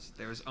windows.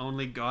 There is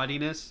only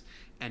gaudiness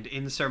and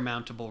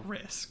insurmountable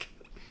risk.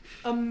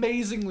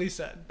 Amazingly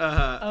said.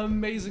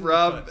 Amazingly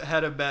Rob put.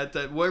 had a bet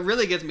that what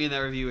really gets me in that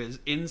review is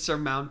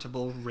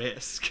insurmountable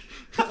risk.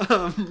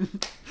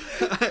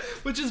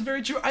 Which is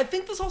very true. I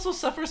think this also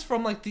suffers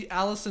from like the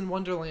Alice in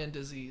Wonderland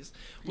disease,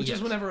 which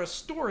is whenever a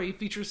story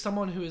features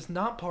someone who is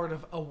not part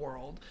of a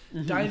world,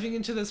 diving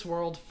into this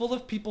world full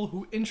of people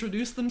who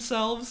introduce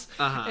themselves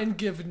and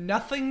give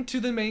nothing to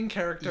the main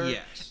character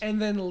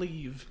and then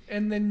leave.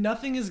 And then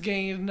nothing is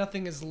gained,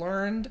 nothing is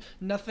learned,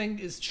 nothing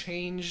is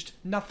changed,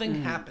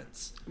 nothing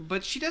happens.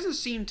 But she doesn't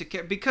seem to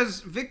care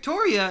because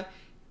Victoria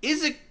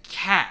is a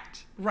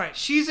cat. Right.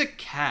 She's a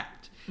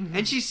cat.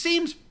 And she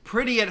seems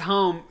pretty at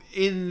home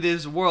in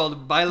this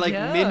world by like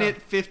minute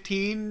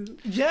 15.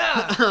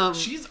 Yeah.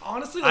 She's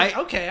honestly like,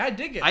 okay, I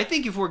dig it. I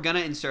think if we're going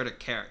to insert a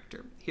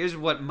character,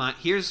 what cat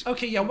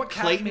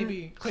Clayton,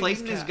 maybe?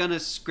 Clayton is going to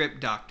script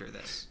doctor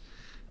this.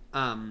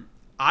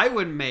 I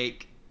would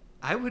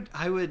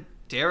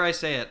dare I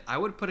say it, I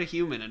would put a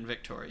human in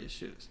Victoria's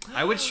shoes.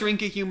 I would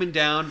shrink a human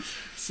down,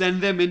 send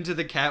them into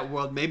the cat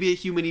world. Maybe a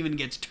human even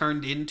gets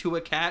turned into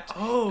a cat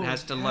and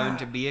has to learn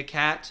to be a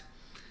cat.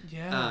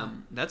 Yeah.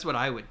 That's what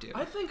I would do.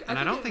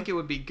 I don't think it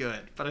would be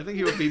good, but I think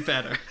it would be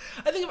better.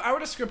 I think if I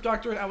were to script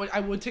doctor it, I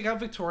would take out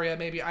Victoria.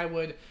 Maybe I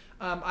would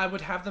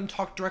have them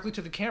talk directly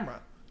to the camera.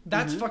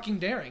 That's fucking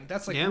daring.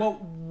 That's like, well,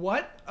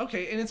 what?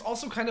 Okay, and it's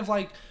also kind of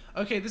like,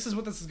 okay, this is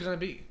what this is gonna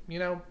be. You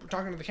know, we're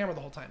talking to the camera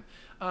the whole time.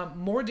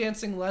 More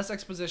dancing, less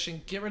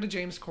exposition. Get rid of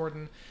James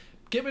Corden.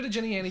 Get rid of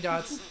Jenny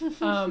Anydots.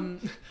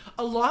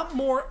 A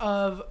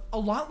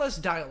lot less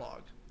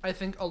dialogue. I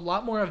think a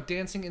lot more of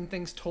dancing and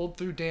things told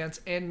through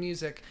dance and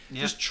music. Yeah.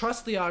 Just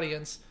trust the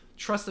audience.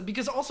 Trust it,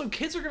 because also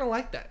kids are gonna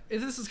like that.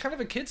 This is kind of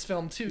a kids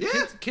film too.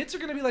 Yeah. Kids are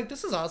gonna be like,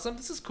 this is awesome.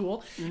 This is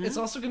cool. It's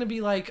also gonna be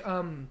like,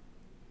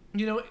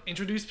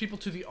 introduce people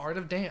to the art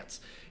of dance.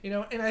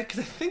 And because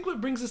I think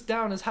what brings us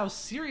down is how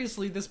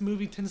seriously this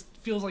movie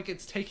feels like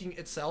it's taking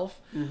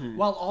itself,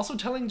 while also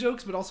telling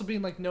jokes, but also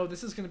being like, no,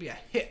 this is going to be a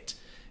hit.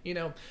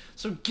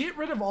 So get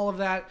rid of all of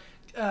that.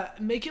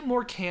 Make it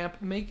more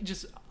camp. Make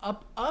just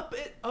up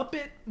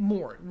it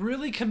more.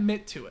 Really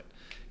commit to it.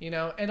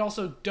 And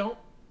also don't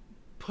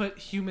put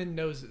human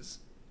noses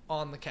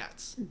on the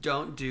cats.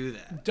 Don't do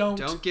that. Don't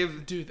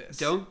do this.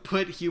 Don't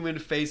put human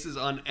faces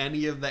on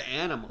any of the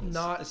animals.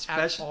 Not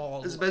at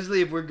all.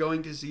 Especially if we're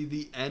going to see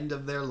the end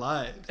of their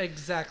lives.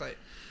 Exactly.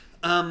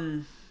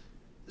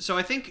 So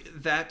I think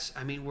that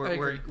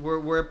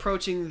we're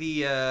approaching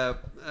the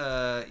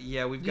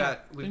we've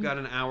got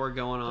an hour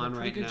going on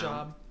right now. Good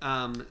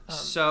job.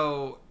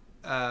 So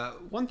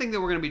one thing that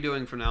we're going to be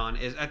doing from now on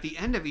is at the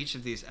end of each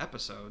of these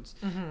episodes,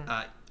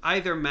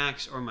 either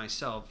Max or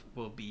myself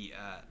will be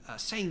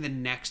saying the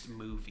next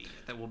movie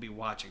that we'll be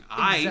watching.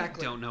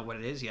 Exactly. I don't know what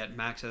it is yet.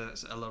 Max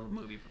has a little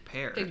movie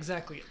prepared.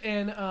 Exactly.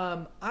 And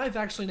I've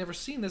actually never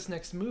seen this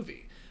next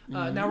movie.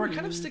 Now we're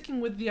kind of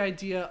sticking with the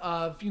idea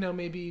of,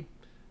 maybe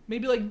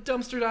like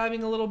dumpster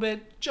diving a little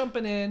bit,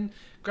 jumping in,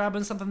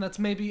 grabbing something that's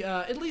maybe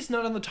at least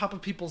not on the top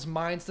of people's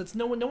minds, that's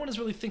no one is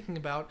really thinking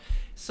about.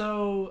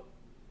 So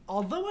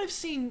although I've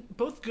seen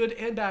both good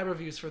and bad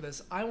reviews for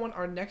this, I want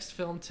our next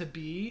film to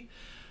be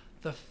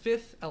The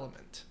Fifth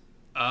Element.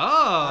 Oh.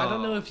 I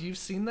don't know if you've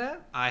seen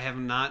that. I have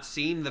not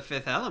seen The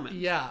Fifth Element.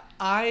 Yeah,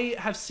 I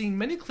have seen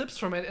many clips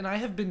from it, and I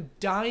have been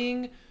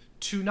dying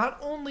to not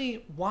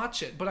only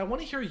watch it, but I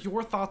want to hear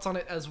your thoughts on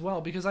it as well,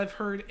 because I've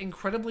heard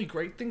incredibly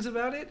great things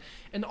about it,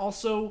 and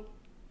also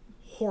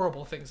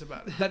horrible things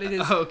about it. That it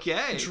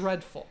is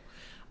dreadful.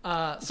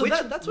 That's what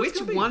it's gonna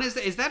be. Which one is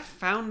that? Is that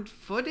found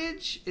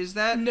footage? Is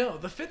that... No,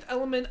 The Fifth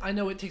Element, I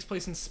know it takes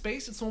place in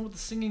space. It's the one with the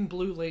singing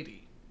blue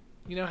lady.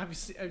 Have you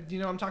seen...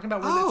 I'm talking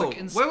about where it's like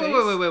in space.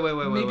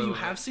 Wait. Maybe you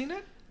have seen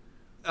it?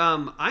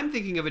 I'm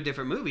thinking of a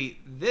different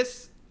movie.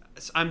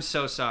 I'm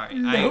so sorry.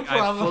 No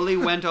problem. I fully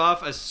went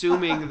off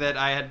assuming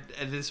that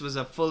this was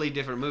a fully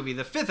different movie.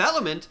 The Fifth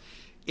Element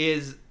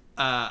is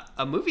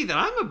a movie that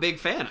I'm a big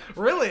fan of.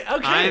 Really?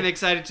 Okay. I'm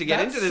excited to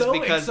get into this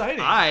because exciting.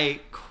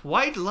 I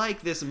quite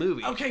like this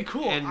movie. Okay,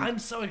 cool. And I'm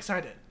so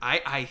excited.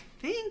 I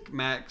think,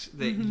 Max,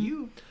 that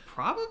you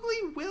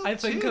probably will I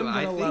think I'm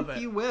gonna love it.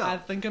 You will. I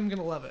think I'm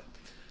gonna love it.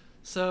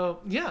 So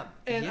yeah,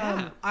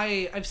 and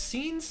I've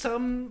seen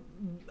some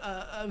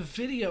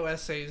video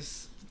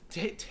essays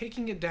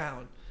taking it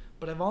down,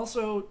 but I've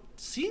also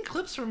seen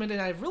clips from it, and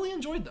I've really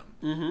enjoyed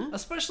them,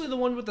 especially the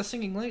one with the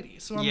singing lady.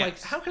 So I'm like,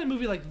 how can a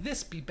movie like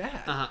this be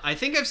bad? I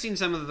think I've seen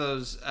some of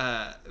those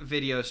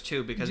videos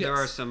too, because there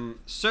are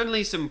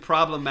certainly some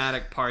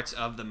problematic parts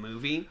of the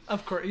movie.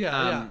 Of course,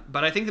 yeah.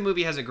 But I think the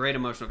movie has a great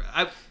emotional...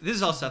 this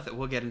is all stuff that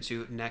we'll get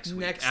into next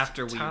week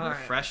after we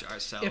refresh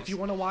ourselves. If you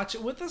want to watch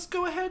it with us,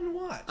 go ahead and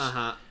watch.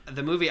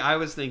 The movie I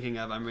was thinking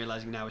of, I'm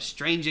realizing now, is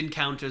Strange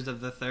Encounters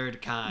of the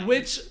Third Kind,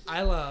 which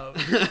I love.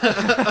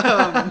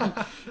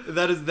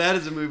 That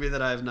is a movie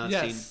that I have not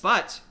seen.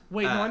 But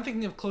wait, no, I'm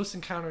thinking of Close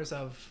Encounters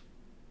of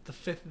the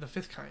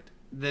Fifth Kind.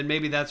 Then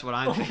maybe that's what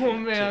I'm thinking. Oh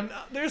man,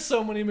 there's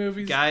so many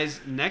movies. Guys,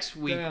 next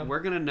week we're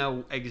gonna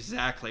know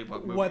exactly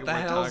what movie what the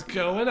hell's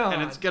going on,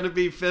 and it's gonna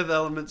be Fifth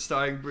Element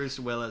starring Bruce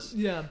Willis.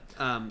 Yeah,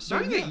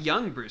 starring a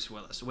young Bruce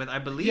Willis with, I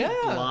believe,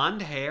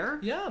 blonde hair.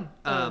 Yeah.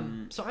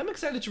 So I'm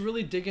excited to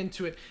really dig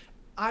into it.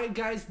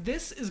 Guys,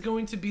 this is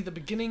going to be the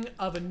beginning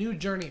of a new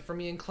journey for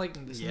me and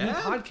Clayton. This new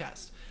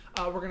podcast.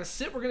 We're gonna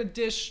sit, we're gonna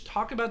dish,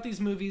 talk about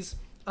these movies,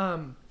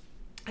 and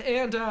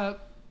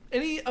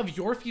any of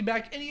your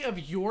feedback, any of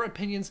your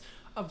opinions,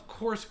 of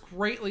course,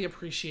 greatly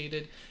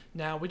appreciated.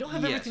 Now, we don't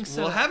have everything set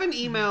up. We'll have an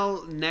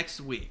email next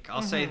week.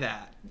 I'll say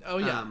that. Oh,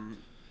 yeah.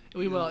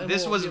 We will.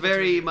 This was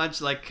very much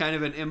like kind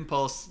of an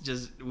impulse.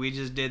 We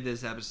just did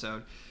this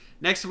episode.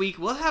 Next week,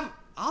 we'll have...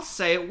 I'll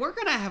say it. We're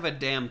going to have a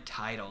damn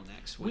title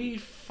next week. We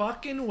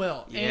fucking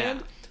will. Yeah.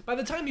 And by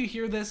the time you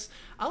hear this,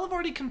 I'll have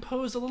already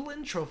composed a little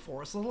intro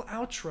for us, a little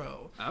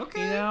outro.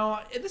 Okay.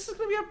 This is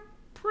going to be a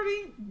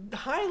pretty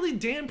highly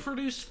damn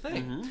produced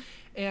thing.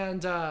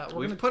 And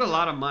we've put a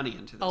lot of money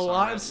into this. A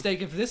lot of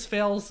stake. If this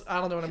fails,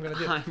 I don't know what I'm going to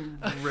do.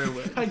 I'm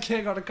ruined. I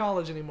can't go to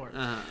college anymore.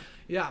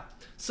 Yeah.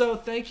 So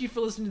thank you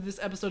for listening to this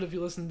episode if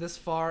you listened this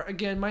far.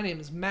 Again, my name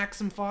is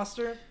Maxim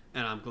Foster.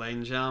 And I'm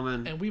Clayton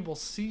Gelman. And we will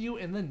see you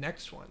in the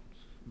next one.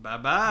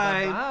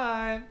 Bye-bye.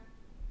 Bye-bye.